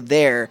video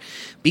there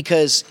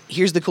because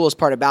here's the coolest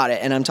part about it.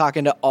 And I'm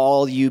talking to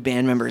all you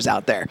band members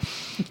out there.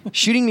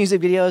 Shooting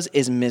music videos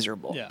is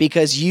miserable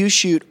because you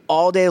shoot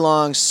all day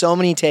long, so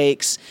many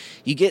takes.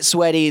 You get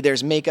sweaty.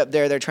 There's makeup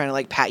there. They're trying to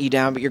like pat you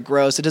down, but you're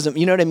gross. It doesn't,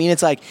 you know what I mean?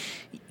 It's like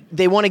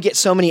they want to get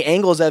so many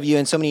angles of you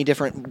and so many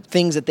different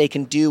things that they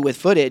can do with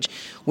footage.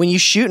 When you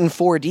shoot in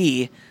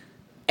 4D,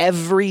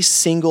 every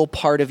single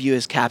part of you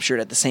is captured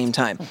at the same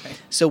time. Okay.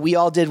 So we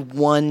all did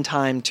one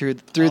time through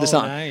the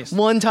song. Nice.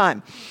 One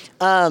time.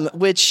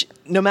 Which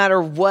no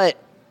matter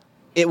what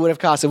it would have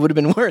cost, it would have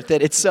been worth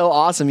it. It's so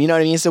awesome. You know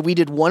what I mean? So we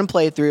did one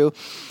playthrough,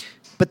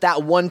 but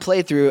that one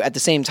playthrough at the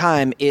same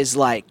time is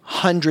like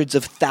hundreds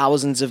of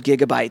thousands of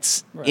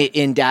gigabytes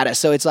in data.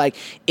 So it's like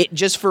it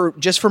just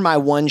for my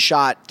one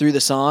shot through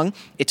the song,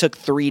 it took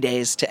 3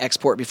 days to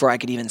export before I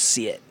could even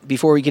see it,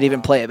 before we could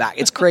even play it back.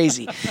 It's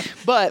crazy.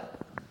 But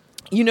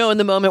in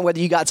the moment, whether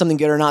you got something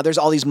good or not, there's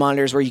all these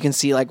monitors where you can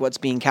see like what's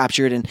being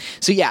captured. And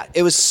so, yeah,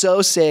 it was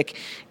so sick.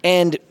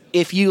 And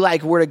if you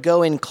like were to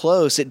go in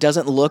close, it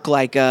doesn't look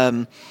like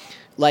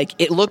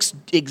it looks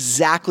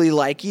exactly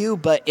like you,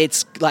 but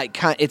it's like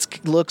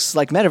it looks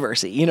like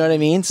metaversey. You know what I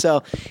mean?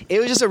 So it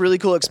was just a really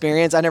cool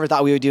experience. I never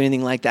thought we would do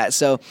anything like that.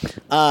 So,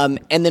 and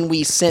then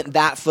we sent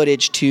that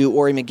footage to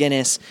Ori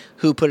McGinnis,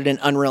 who put it in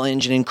Unreal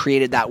Engine and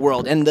created that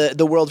world. And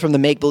the world from the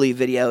Make Believe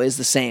video is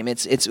the same.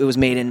 It was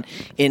made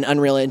in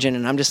Unreal Engine,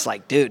 and I'm just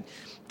like, dude,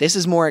 this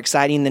is more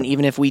exciting than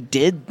even if we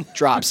did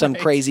drop some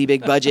crazy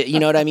big budget. You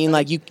know what I mean?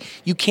 Like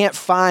you can't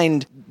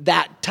find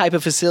that type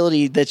of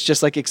facility that's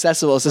just like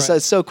accessible. So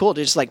it's so cool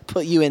to just like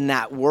put you in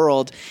that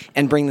world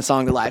and bring the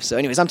song to life. So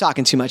anyways, I'm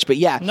talking too much, but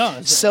yeah.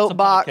 No,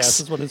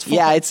 Soapbox. It's what it's for.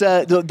 Yeah, it's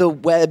the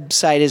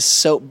website is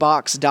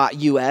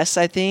soapbox.us,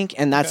 I think,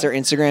 and that's their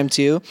Instagram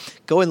too.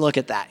 Go and look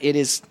at that. It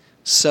is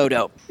so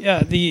dope.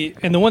 Yeah, the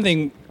one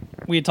thing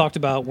we had talked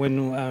about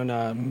when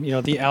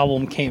the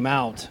album came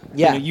out.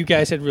 Yeah, you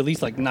guys had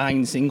released like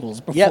 9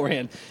 singles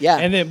beforehand. Yeah,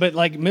 and then but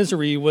like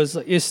Misery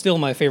is still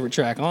my favorite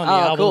track on the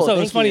album. Cool. So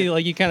it's funny,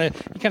 like you kind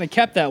of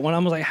kept that one. I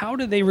was like, how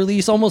did they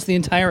release almost the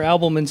entire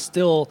album and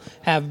still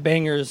have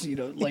bangers,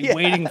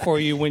 waiting for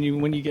you when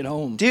you get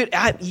home? Dude,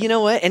 you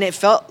know what? And it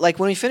felt like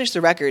when we finished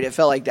the record, it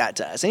felt like that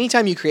to us.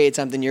 Anytime you create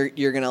something,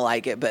 you're gonna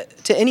like it.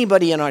 But to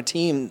anybody on our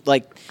team,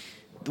 like,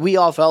 we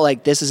all felt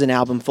like this is an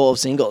album full of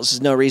singles.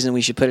 There's no reason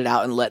we should put it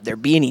out and let there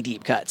be any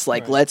deep cuts.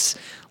 Like, let's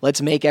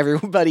make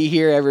everybody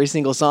hear every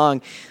single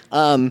song.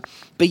 But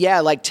yeah,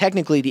 like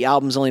technically the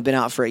album's only been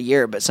out for a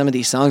year, but some of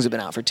these songs have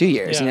been out for 2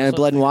 years.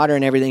 Blood and Water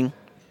and everything.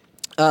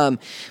 But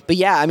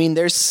yeah, I mean,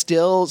 there's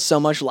still so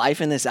much life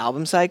in this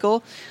album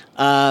cycle.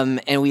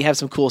 And we have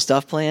some cool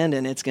stuff planned,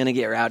 and it's gonna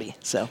get rowdy.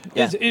 So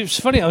yeah. It's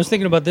funny. I was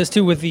thinking about this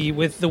too with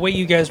the way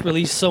you guys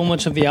released so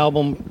much of the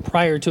album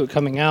prior to it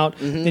coming out.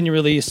 Mm-hmm. Then you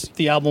release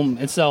the album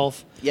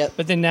itself. Yep.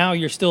 But then now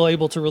you're still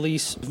able to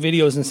release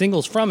videos and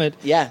singles from it.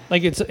 Yeah.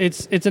 Like it's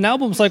an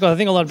album cycle I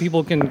think a lot of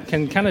people can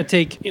kind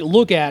of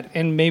look at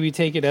and maybe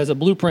take it as a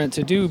blueprint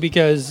to do,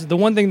 because the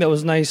one thing that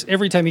was nice,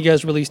 every time you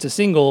guys released a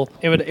single,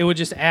 it would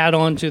just add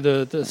on to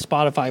the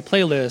Spotify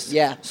playlist.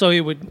 Yeah. So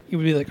you would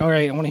be like, all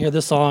right, I want to hear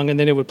this song, and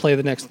then it would play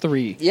the next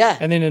 3. Yeah.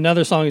 And then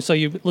another song, so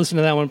you listen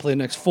to that one and play the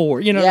next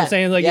 4. You know what I'm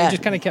saying? Like it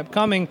just kind of kept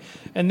coming.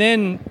 And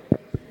then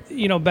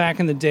back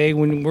in the day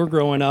when we're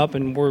growing up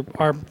and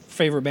our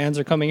favorite bands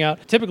are coming out,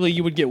 typically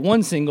you would get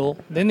one single,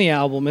 then the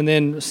album, and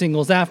then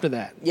singles after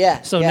that.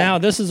 Yeah. So now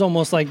this is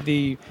almost like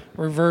the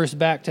reverse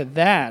back to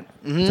that,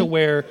 to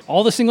where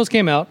all the singles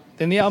came out,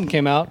 then the album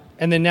came out,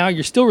 and then now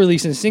you're still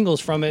releasing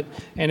singles from it,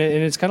 and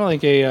it's kind of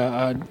like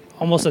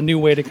almost a new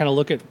way to kind of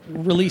look at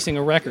releasing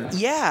a record.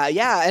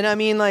 Yeah. And I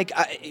mean, like,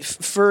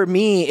 for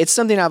me, it's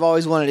something I've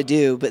always wanted to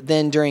do. But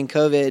then during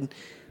COVID,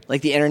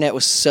 like, the internet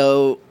was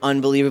so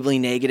unbelievably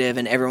negative,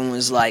 and everyone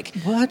was like,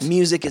 "What?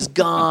 Music is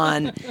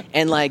gone,"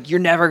 and like, "You're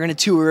never going to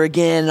tour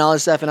again," and all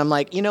this stuff. And I'm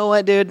like, you know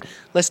what, dude?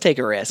 Let's take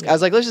a risk. I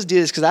was like, let's just do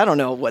this because I don't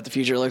know what the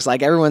future looks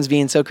like. Everyone's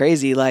being so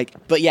crazy. Like,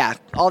 but yeah,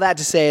 all that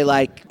to say,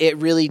 like, it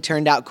really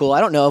turned out cool.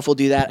 I don't know if we'll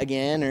do that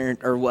again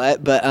or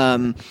what, but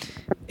I'm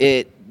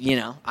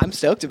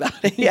stoked about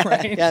it. Yeah,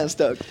 Right. Yeah, I'm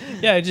stoked.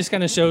 Yeah, it just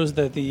kind of shows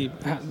that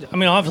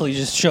obviously, it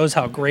just shows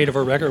how great of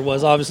a record it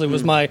was. Obviously, it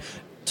was my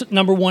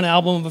number one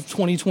album of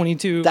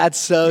 2022. That's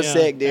so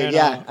sick, dude.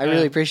 And, I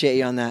really appreciate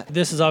you on that.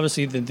 This is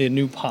obviously the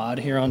new pod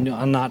here on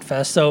Not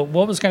Fest. So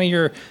what was kind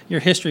of your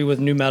history with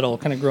nu metal,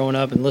 kind of growing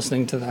up and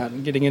listening to that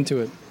and getting into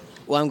it?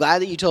 Well, I'm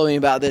glad that you told me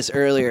about this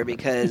earlier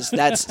because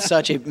that's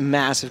such a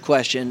massive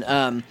question.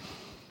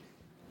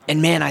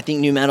 And man, I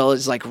think nu metal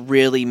is like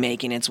really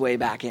making its way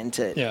back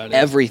into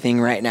everything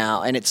right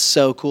now. And it's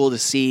so cool to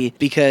see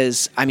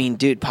because, I mean,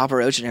 dude, Papa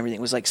Roach and everything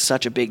was like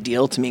such a big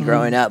deal to me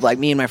growing up. Like,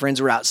 me and my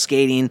friends were out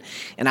skating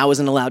and I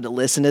wasn't allowed to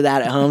listen to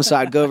that at home. So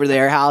I'd go over to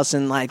their house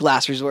and like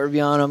Last Resort would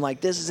be on. I'm like,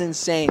 this is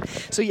insane.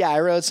 So yeah, I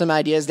wrote some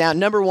ideas down.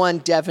 Number one,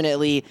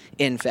 definitely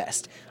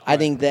Infest. I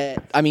think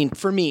that, I mean,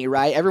 for me,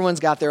 right, everyone's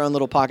got their own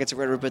little pockets or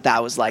whatever, but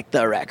that was like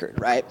the record,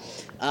 right?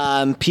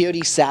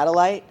 POD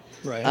Satellite.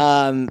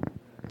 Right.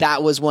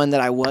 That was one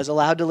that I was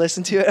allowed to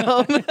listen to at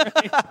home.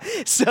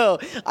 So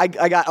I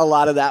got a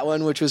lot of that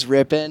one, which was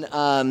ripping.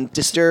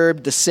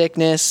 Disturbed, The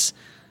Sickness.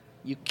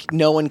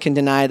 No one can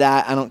deny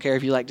that. I don't care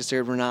if you like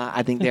Disturbed or not.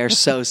 I think they're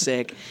so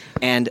sick.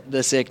 And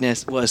The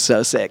Sickness was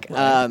so sick.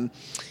 Right.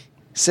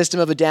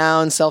 System of a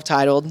Down,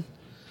 self-titled.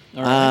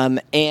 Right.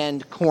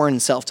 And Korn,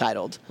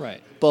 self-titled.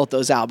 Right. Both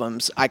those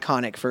albums,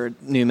 iconic for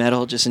nu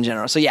metal, just in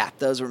general. So yeah,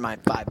 those were my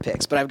 5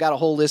 picks. But I've got a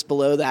whole list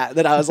below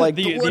that I was like,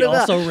 what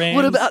about? So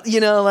Limp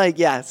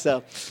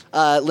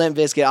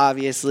Bizkit,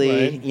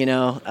 obviously,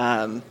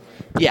 right.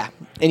 Yeah.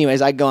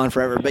 Anyways, I could go on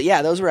forever. But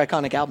yeah, those were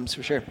iconic albums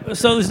for sure.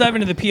 So let's dive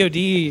into the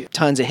POD.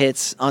 Tons of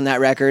hits on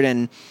that record,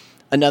 and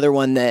another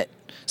one that.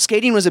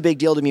 Skating was a big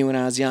deal to me when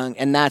I was young,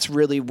 and that's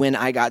really when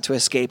I got to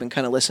escape and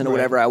kind of listen to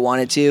whatever I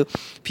wanted to.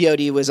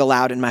 POD was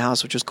allowed in my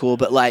house, which was cool,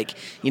 but like,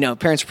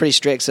 parents were pretty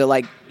strict. So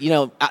like,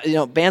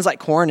 bands like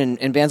Korn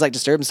and bands like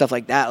Disturbed and stuff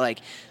like that, like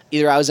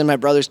either I was in my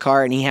brother's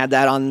car and he had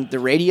that on the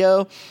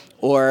radio,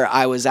 or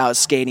I was out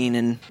skating.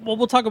 And well,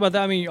 we'll talk about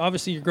that. I mean,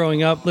 obviously you're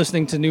growing up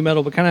listening to nu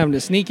metal, but kind of having to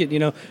sneak it,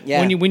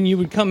 Yeah. When you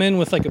would come in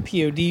with like a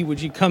POD,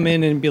 would you come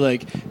in and be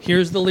like,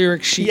 here's the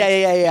lyric sheet?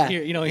 Yeah.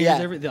 Here,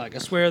 here's everything. Like, I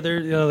swear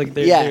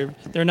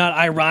they're not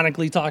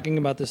ironically talking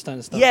about this kind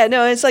of stuff. Yeah,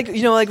 no, it's like,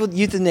 like with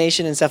Youth of the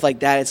Nation and stuff like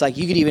that, it's like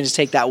you could even just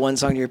take that one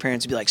song to your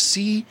parents and be like,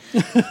 see,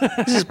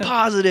 this is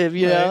positive,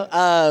 know?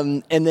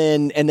 And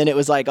then it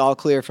was like all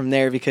clear from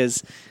there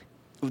because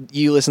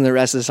you listen to the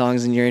rest of the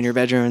songs and you're in your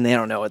bedroom and they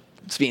don't know what's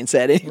being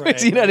said anyways,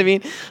 right. You know what I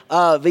mean?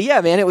 But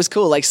yeah, man, it was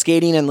cool. Like,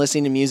 skating and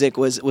listening to music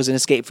was an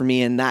escape for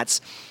me, and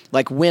that's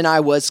like when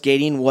I was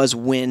skating was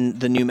when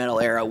the nu metal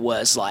era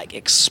was like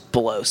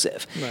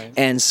explosive. Right.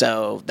 And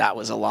so that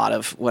was a lot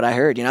of what I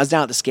heard. I was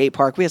down at the skate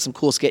park. We had some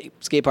cool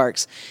skate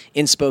parks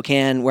in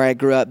Spokane where I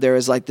grew up. There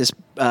was like this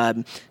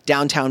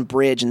downtown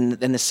bridge, and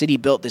the city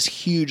built this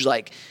huge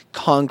like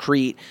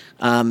concrete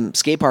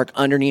skate park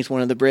underneath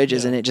one of the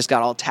bridges, and it just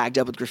got all tagged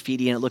up with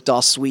graffiti, and it looked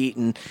all sweet.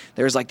 And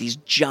there was like these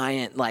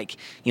giant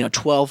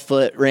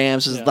 12-foot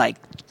ramps with like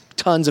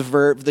tons of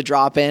vert for the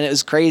drop in. It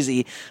was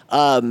crazy.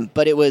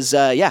 But it was,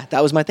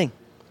 that was my thing.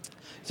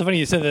 So funny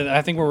you said that.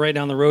 I think we're right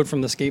down the road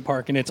from the skate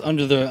park, and it's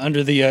under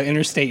the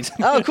interstate.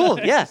 Oh, cool!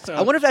 Yeah, so,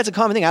 I wonder if that's a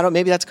common thing.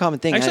 Maybe that's a commme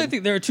thing. Actually, I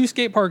think there are 2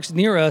 skate parks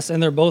near us,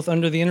 and they're both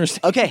under the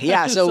interstate. Okay,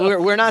 yeah. So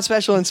we're not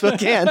special in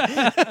Spokane.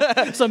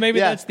 So maybe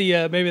that's the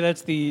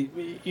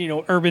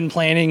urban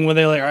planning where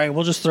they're like, all right,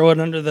 we'll just throw it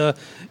under the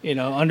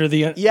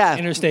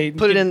interstate.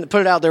 Put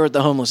it out there with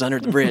the homeless under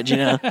the bridge. We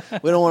don't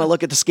want to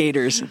look at the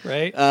skaters,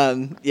 right?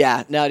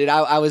 Yeah. No, dude,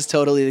 I was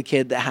totally the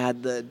kid that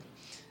had the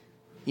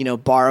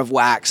bar of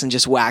wax and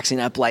just waxing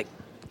up like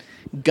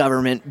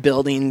government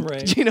building,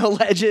 right.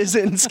 Ledges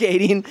and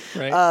skating.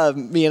 Right.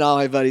 Me and all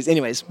my buddies.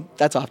 Anyways,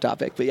 that's off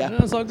topic, but yeah. No,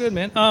 it's all good,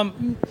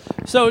 man.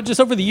 So just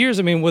over the years,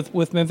 I mean,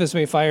 with Memphis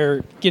May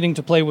Fire, getting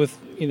to play with,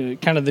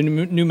 kind of the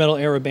nu metal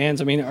era bands,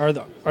 I mean, are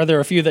there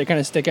a few that kind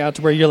of stick out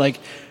to where you're like,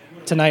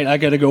 tonight I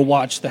got to go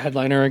watch the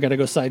headliner, I got to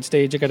go side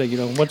stage, I got to,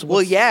 what's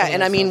well, yeah,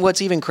 and I mean,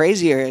 what's even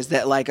crazier is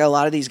that like a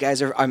lot of these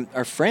guys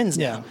are friends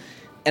now. Yeah.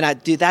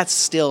 And that's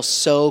still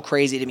so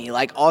crazy to me.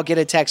 Like, I'll get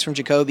a text from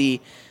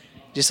Jacoby,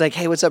 just like,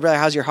 hey, what's up, brother?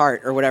 How's your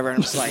heart? Or whatever. And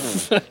I'm just like,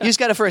 you just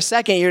got it for a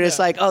second. You're just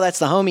like, oh, that's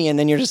the homie. And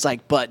then you're just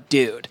like, but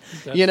dude,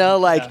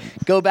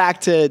 go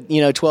back to,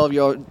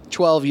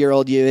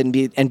 12-year-old you and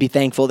be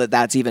thankful that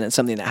that's even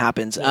something that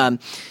happens.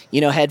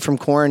 Yeah. Head from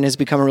Korn has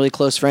become a really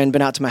close friend,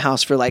 been out to my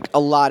house for like a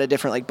lot of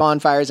different like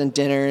bonfires and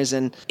dinners.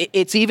 And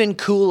it's even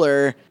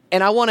cooler.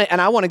 And I want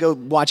to go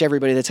watch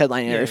everybody that's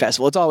headlining at every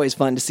festival. It's always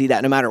fun to see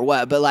that no matter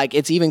what. But like,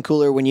 it's even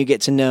cooler when you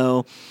get to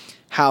know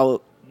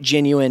how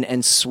genuine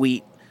and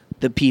sweet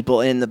the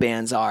people in the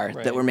bands are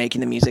that were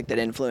making the music that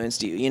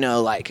influenced you. You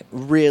know, like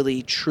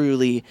really,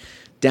 truly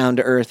down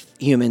to earth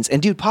humans.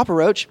 And dude, Papa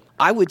Roach,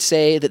 I would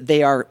say that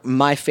they are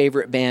my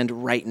favorite band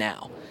right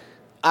now.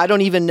 I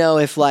don't even know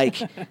if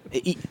like,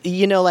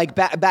 you know, like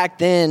back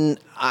then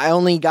I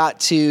only got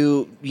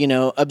to, you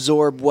know,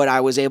 absorb what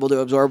I was able to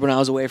absorb when I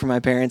was away from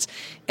my parents.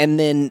 And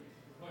then,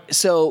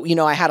 so, you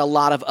know, I had a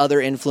lot of other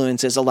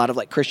influences, a lot of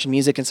like Christian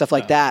music and stuff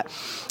like that.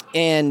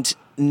 And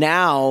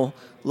now,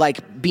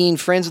 like being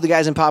friends with the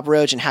guys in Papa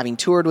Roach and having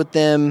toured with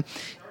them,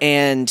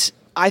 and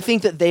I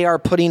think that they are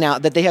putting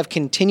out, that they have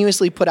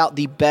continuously put out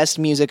the best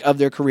music of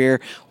their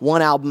career,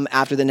 one album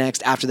after the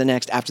next, after the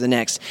next, after the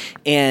next.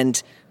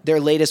 And their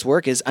latest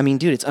work is, I mean,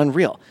 dude, it's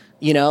unreal.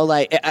 You know,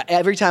 like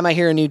every time I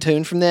hear a new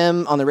tune from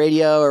them on the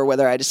radio, or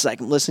whether I just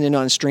like listen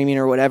on streaming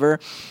or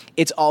whatever,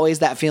 it's always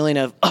that feeling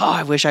of, oh,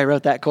 I wish I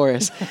wrote that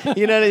chorus.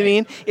 You know what I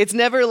mean? It's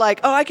never like,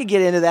 oh, I could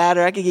get into that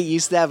or I could get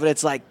used to that, but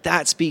it's like,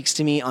 that speaks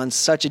to me on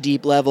such a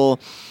deep level.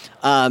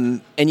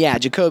 And yeah,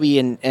 Jacoby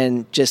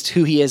and just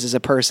who he is as a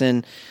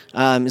person.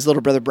 His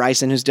little brother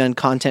Bryson, who's done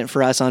content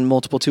for us on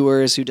multiple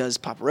tours, who does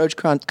Papa Roach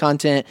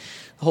content.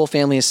 The whole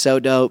family is so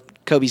dope.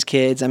 Kobe's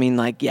kids, I mean,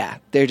 like, yeah,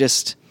 they're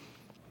just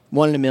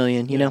one in a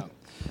million, you know?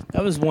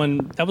 That was one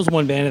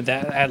band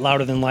at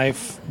Louder Than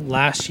Life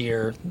last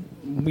year.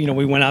 You know,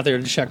 we went out there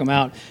to check him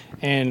out,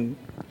 and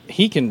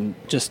he can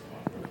just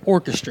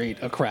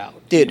orchestrate a crowd.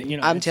 Dude, you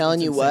know, I'm telling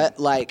you what,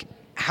 like,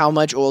 how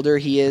much older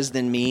he is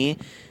than me,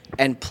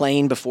 and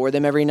playing before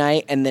them every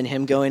night, and then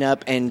him going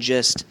up and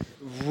just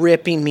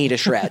ripping me to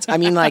shreds. I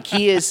mean, like,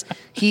 he is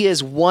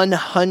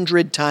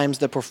 100 times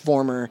the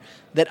performer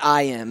that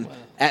I am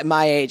at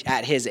my age,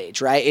 at his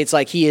age, right? It's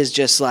like he is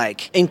just,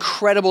 like,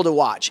 incredible to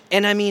watch.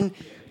 And, I mean,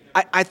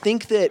 I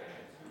think that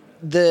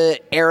the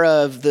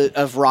era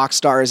of rock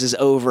stars is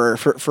over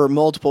for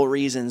multiple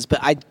reasons, but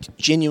I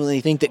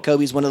genuinely think that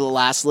Kobe's one of the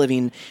last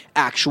living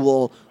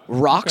actual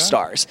rock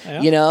stars.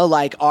 Yeah. You know,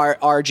 like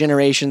our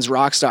generation's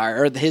rock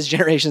star, or his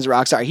generation's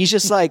rock star. He's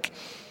just like,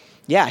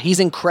 yeah, he's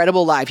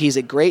incredible live. He's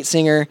a great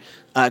singer,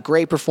 a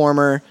great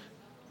performer,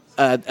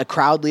 a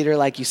crowd leader,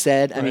 like you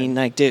said. Right. I mean,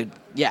 like, dude,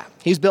 yeah,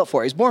 he's built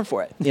for it. He's born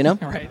for it, you know?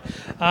 Right.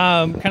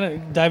 Kind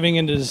of diving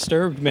into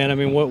Disturbed, man. I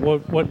mean,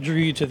 what drew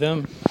you to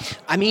them?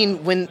 I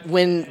mean,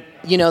 when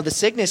you know, The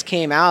Sickness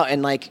came out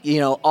and, like, you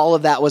know, all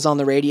of that was on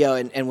the radio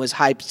and was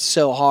hyped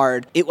so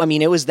hard. It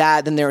was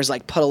that, then there was,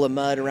 like, Puddle of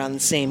Mud around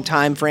the same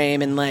time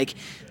frame, and, like,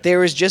 there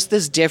was just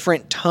this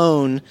different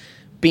tone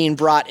being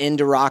brought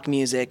into rock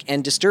music,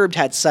 and Disturbed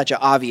had such a,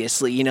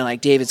 obviously, you know,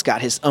 like, David's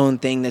got his own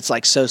thing that's,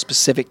 like, so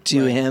specific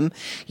to him,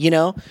 you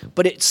know,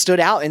 but it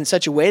stood out in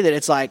such a way that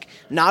it's like,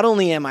 not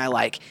only am I,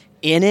 like,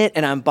 in it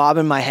and I'm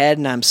bobbing my head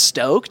and I'm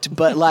stoked,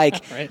 but,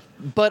 like,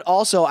 but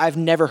also I've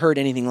never heard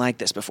anything like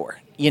this before,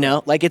 you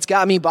know, like, it's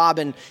got me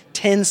bobbing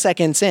 10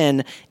 seconds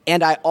in,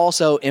 and I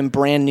also am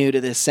brand new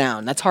to this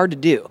sound. That's hard to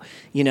do,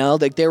 you know,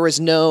 like, it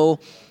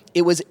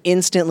was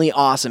instantly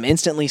awesome,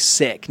 instantly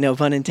sick, no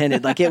pun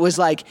intended. Like, it was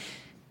like,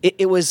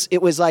 it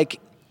was like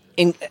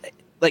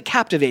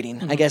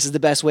captivating, I guess is the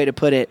best way to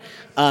put it.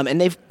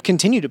 And they've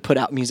continued to put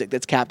out music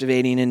that's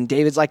captivating, and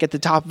David's like at the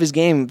top of his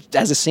game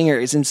as a singer.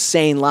 It's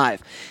insane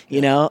live,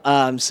 you know?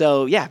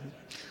 So yeah.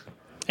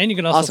 And you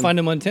can also find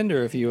him on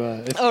Tinder if you...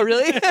 Oh,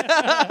 really?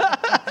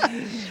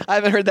 I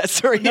haven't heard that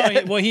story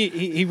yet. Well,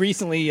 he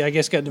recently, I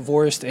guess, got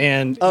divorced,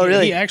 and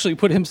really? He actually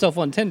put himself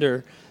on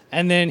Tinder,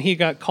 and then he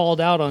got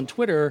called out on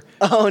Twitter.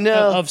 Oh,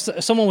 no.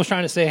 Someone was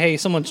trying to say, hey,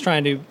 someone's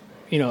trying to...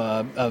 be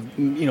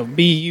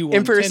you,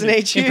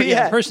 impersonate you,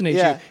 impersonate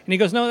you, and he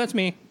goes, "No, that's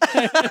me,"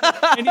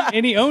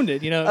 and he owned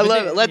it. You know, I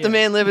love it. Let the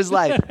man live his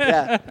life.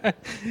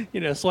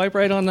 Yeah, swipe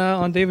right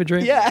on David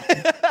Drake. Yeah,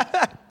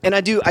 and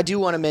I do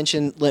want to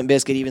mention Limp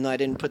Bizkit, even though I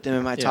didn't put them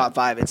in my top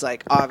 5. It's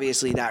like,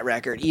 obviously, that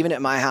record, even at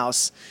my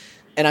house,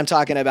 and I'm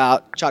talking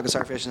about Chocolate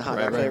Starfish and Hot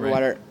Dog Flavored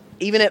Water.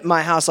 Even at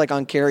my house, like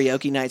on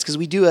karaoke nights, because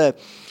we do a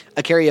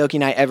karaoke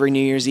night every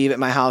New Year's Eve at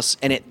my house,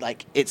 and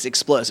it's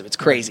explosive. It's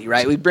crazy,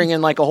 right? We bring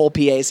in like a whole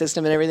PA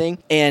system and everything,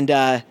 and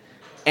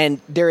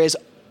there is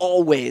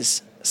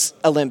always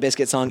a Limp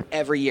Bizkit song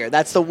every year.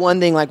 That's the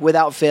one thing, like,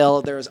 without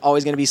fail, there's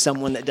always going to be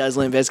someone that does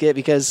Limp Bizkit,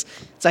 because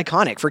it's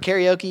iconic for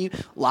karaoke,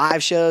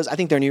 live shows. I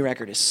think their new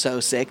record is so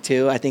sick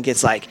too. I think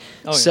it's like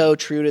so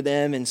true to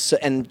them,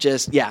 and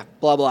just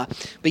blah blah.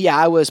 But yeah,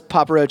 I was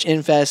Papa Roach,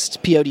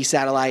 Infest, POD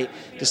Satellite,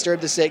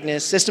 Disturbed, The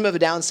Sickness, System of a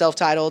Down,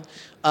 self-titled.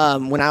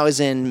 When I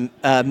was in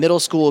middle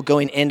school,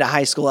 going into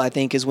high school, I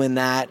think is when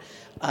that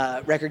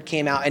record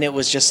came out, and it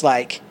was just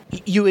like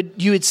you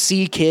would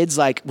see kids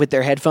like with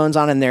their headphones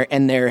on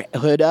and their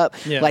hood up,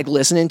 like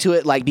listening to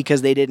it, like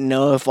because they didn't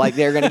know if like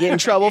they were going to get in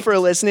trouble for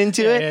listening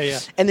to it. Yeah.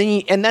 And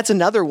then and that's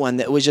another one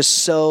that was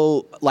just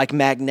so like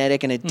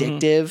magnetic and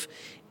addictive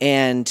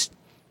and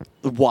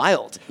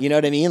wild. You know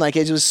what I mean? Like,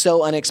 it was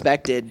so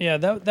unexpected. Yeah,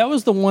 that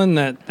was the one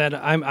that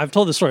I've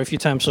told this story a few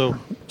times, so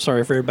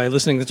sorry for everybody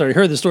listening that's already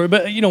heard the story.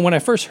 But, you know, when I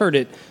first heard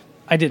it,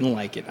 I didn't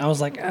like it. I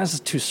was like, this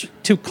is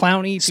too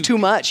clowny. It's too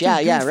much. Too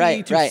Yeah, goofy,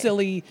 right, too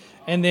silly.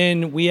 And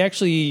then we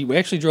actually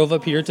drove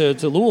up here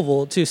to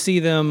Louisville to see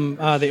them.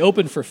 They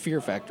opened for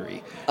Fear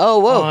Factory. Oh,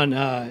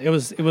 whoa! It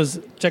was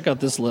check out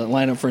this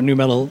lineup for new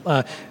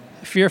metal.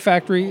 Fear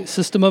Factory,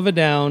 System of a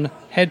Down,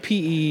 Head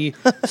PE,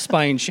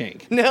 Spine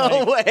Shank.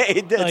 No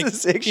way, that's a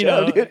sick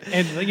show, dude.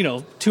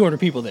 And 200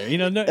 people there.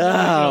 Wow,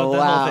 that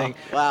whole thing.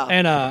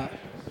 Wow.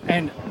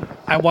 And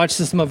I watched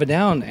System of a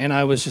Down, and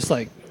I was just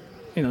like,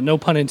 no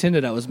pun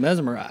intended, I was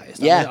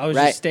mesmerized. Yeah, I was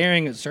right. just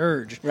staring at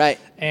Surge. Right.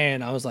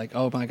 And I was like,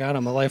 oh my God,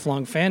 I'm a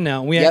lifelong fan now.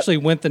 And we actually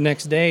went the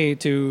next day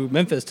to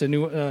Memphis to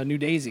New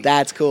Daisy.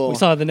 That's cool. We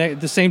saw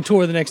the same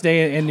tour the next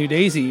day in New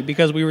Daisy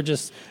because we were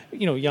just,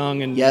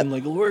 young and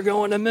like, we're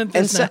going to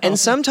Memphis now. And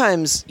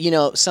sometimes,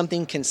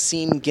 something can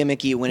seem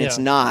gimmicky when it's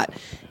not.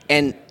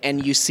 And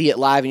you see it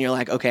live and you're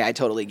like, okay, I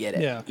totally get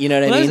it. Yeah. You know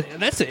what I mean?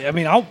 That's it. I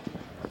mean,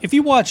 if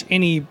you watch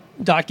any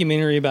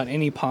documentary about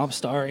any pop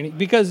star,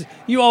 because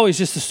you always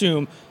just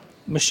assume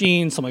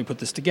machine, somebody put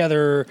this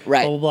together,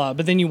 right. blah, blah, blah.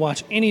 But then you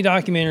watch any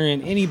documentary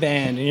in any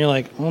band and you're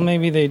like, well,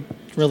 maybe they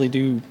really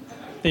do.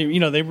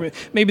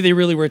 Maybe they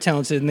really were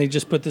talented and they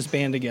just put this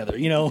band together,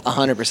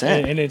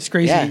 100%. And it's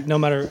crazy. Yeah. No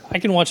matter, I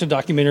can watch a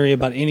documentary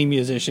about any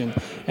musician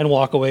and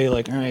walk away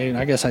like, all right,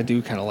 I guess I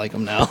do kind of like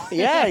them now.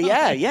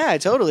 Yeah,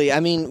 totally.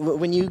 I mean,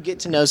 when you get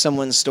to know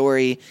someone's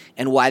story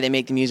and why they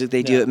make the music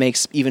they do, it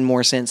makes even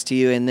more sense to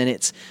you. And then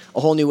it's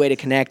a whole new way to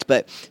connect.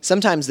 But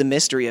sometimes the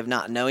mystery of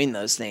not knowing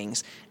those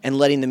things and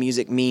letting the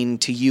music mean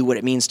to you what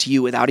it means to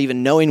you without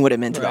even knowing what it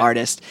meant to the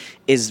artist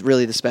is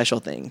really the special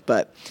thing.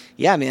 But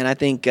yeah, man, I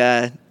think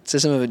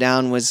System of a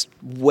Down was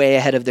way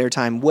ahead of their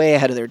time.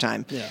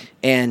 Yeah.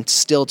 And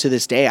still to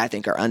this day, I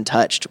think are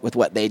untouched with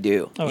what they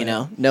do.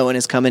 No one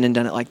has come in and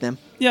done it like them.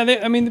 Yeah,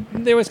 they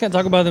always kind of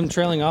talk about them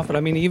trailing off, but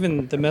I mean,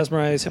 even the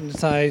Mesmerize,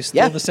 Hypnotize,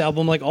 this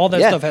album, like all that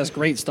stuff has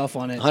great stuff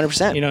on it.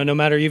 100%. No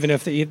matter even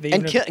if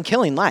they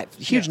killing live,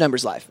 huge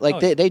numbers live. Like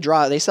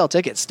they sell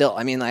tickets still.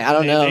 I mean, like I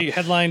don't know. They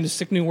headlined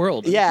Sick New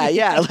World.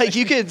 Yeah. Like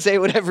you could say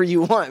whatever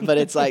you want, but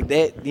it's like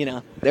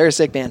they're a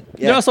sick band.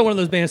 Yeah. They're also one of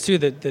those bands too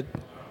that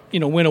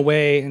went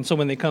away, and so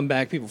when they come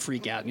back, people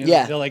freak out.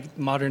 They're like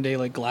modern day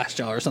like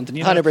Glassjaw or something.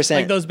 100%.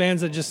 Like those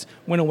bands that just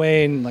went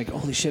away and like,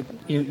 holy shit,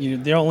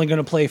 they're only going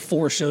to play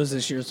 4 shows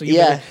this year, so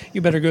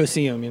you better go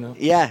see them.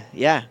 Yeah,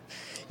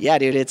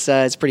 dude,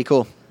 it's pretty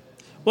cool.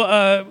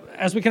 Well,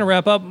 as we kind of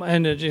wrap up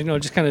and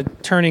just kind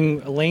of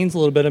turning lanes a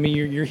little bit. I mean,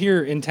 you're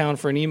here in town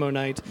for an emo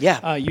night.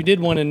 Yeah. You did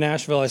one in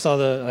Nashville. I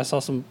saw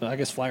some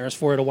flyers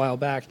for it a while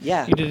back.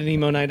 Yeah. You did an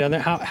emo night down there.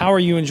 How are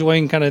you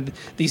enjoying kind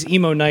of these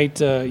emo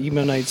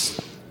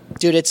nights?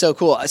 Dude, it's so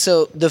cool.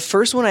 So the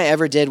first one I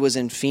ever did was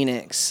in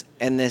Phoenix,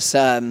 and this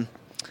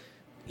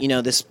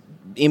this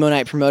emo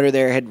night promoter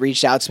there had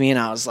reached out to me, and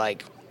I was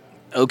like,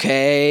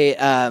 okay,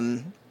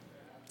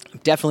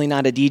 definitely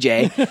not a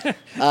DJ.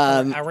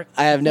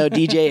 I have no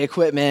DJ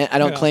equipment. I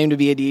don't claim to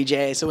be a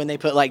DJ. So when they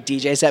put like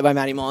DJ set by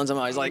Matty Mullins, I'm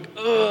always like,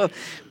 ugh.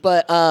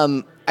 But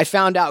I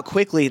found out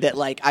quickly that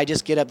like I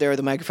just get up there with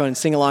a microphone and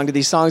sing along to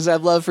these songs that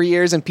I've loved for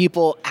years, and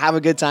people have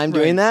a good time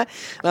doing that.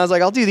 And I was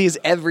like, I'll do these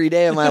every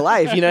day of my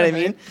life. You know what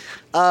I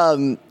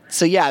mean?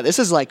 So yeah, this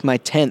is like my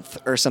 10th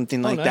or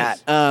something like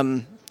that.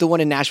 The one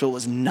in Nashville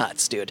was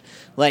nuts, dude.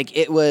 Like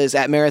it was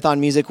at Marathon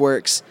Music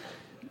Works.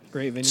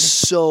 Great venue.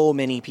 So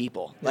many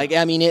people. Yeah. Like,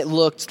 I mean, it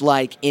looked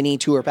like any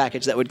tour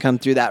package that would come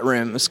through that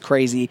room. It was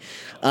crazy.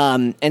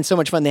 And so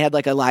much fun. They had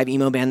like a live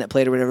emo band that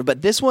played or whatever.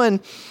 But this one,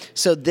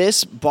 so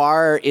this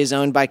bar is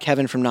owned by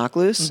Kevin from Knock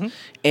Loose. Mm-hmm.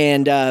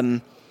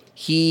 And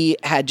he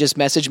had just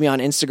messaged me on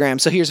Instagram.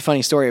 So here's a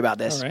funny story about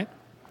this. All right.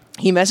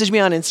 He messaged me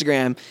on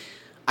Instagram.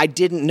 I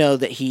didn't know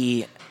that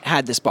he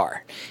had this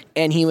bar.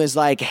 And he was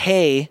like,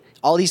 hey,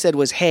 all he said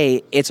was,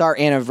 hey, it's our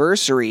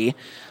anniversary.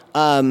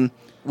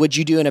 Would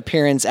you do an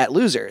appearance at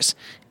Losers?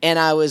 And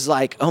I was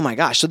like, oh my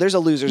gosh. So there's a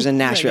Losers in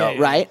Nashville,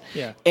 right?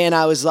 Yeah. And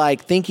I was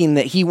like thinking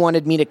that he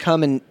wanted me to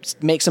come and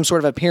make some sort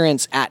of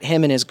appearance at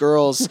him and his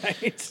girls'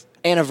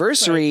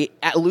 anniversary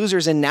at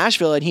Losers in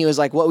Nashville. And he was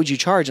like, what would you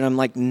charge? And I'm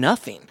like,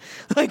 nothing.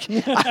 Like,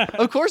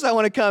 of course I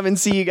want to come and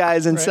see you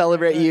guys and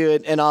celebrate you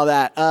and all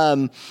that.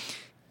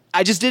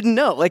 I just didn't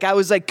know. Like I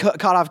was like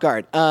caught off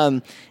guard.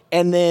 And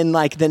then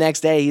like the next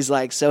day he's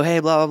like, so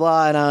hey, blah, blah,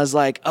 blah. And I was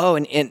like, oh,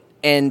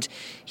 and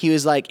he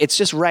was like, it's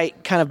just right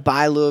kind of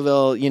by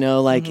Louisville,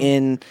 like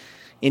in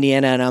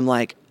Indiana. And I'm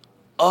like,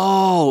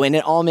 oh, and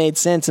it all made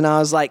sense. And I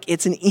was like,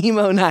 it's an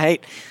emo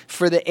night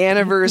for the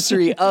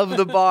anniversary of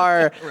the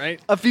bar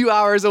a few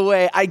hours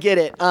away. I get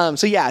it.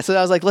 So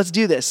I was like, let's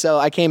do this. So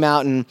I came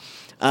out and,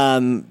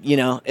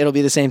 it'll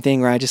be the same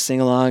thing where I just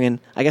sing along. And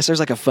I guess there's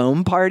like a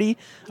foam party.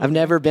 I've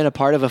never been a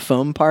part of a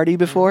foam party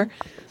before.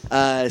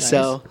 Nice.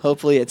 So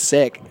hopefully it's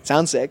sick. It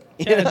sounds sick.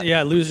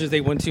 Yeah, Losers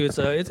they went to.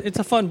 It's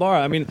a fun bar.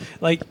 I mean,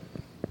 like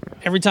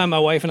every time my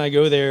wife and I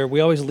go there, we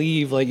always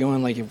leave like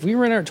going like if we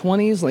were in our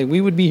 20s, like we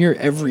would be here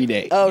every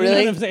day. Oh, really? You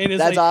know what I'm saying?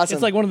 That's awesome.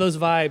 It's like one of those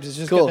vibes. It's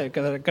just cool.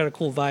 got a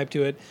cool vibe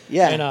to it.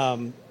 Yeah.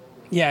 And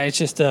Yeah, it's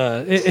just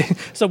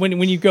so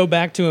when you go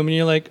back to him and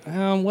you're like,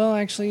 well,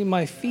 actually,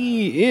 my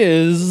fee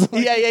is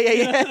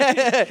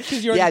yeah.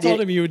 Because you already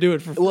told him you would do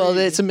it for free. Well,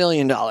 it's $1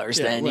 million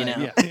then, you know.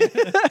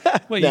 Yeah.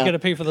 Well, you got to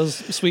pay for those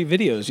sweet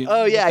videos. You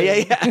know? Oh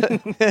yeah.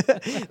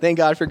 Thank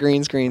God for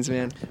green screens,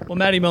 man. Well,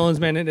 Matty Mullins,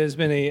 man, it has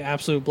been an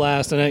absolute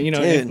blast,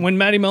 and when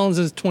Matty Mullins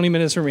is 20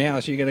 minutes from your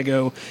house, you got to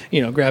go,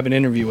 grab an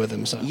interview with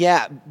him. So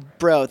yeah,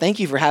 bro, thank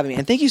you for having me,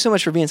 and thank you so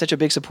much for being such a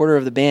big supporter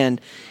of the band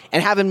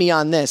and having me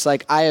on this.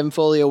 Like, I am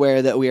fully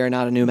aware that we are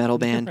not a new metal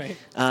band, right.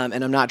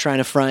 And I'm not trying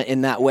to front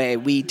in that way.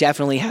 We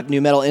definitely have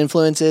new metal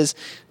influences.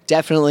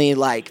 Definitely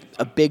like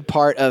a big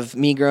part of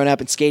me growing up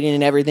and skating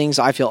and everything.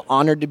 So I feel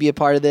honored to be a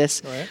part of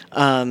this.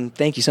 Right.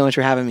 Thank you so much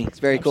for having me. It's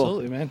very cool.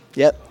 Absolutely, man.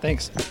 Yep.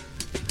 Thanks.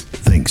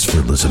 Thanks for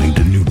listening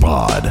to New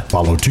Pod.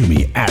 Follow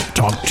Toomey at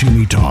Talk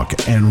Toomey Talk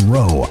and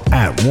Row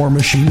at War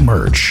Machine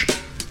Merch.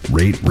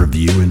 Rate,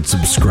 review, and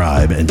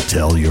subscribe and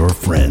tell your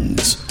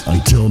friends.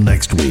 Until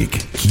next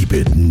week, keep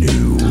it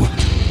new.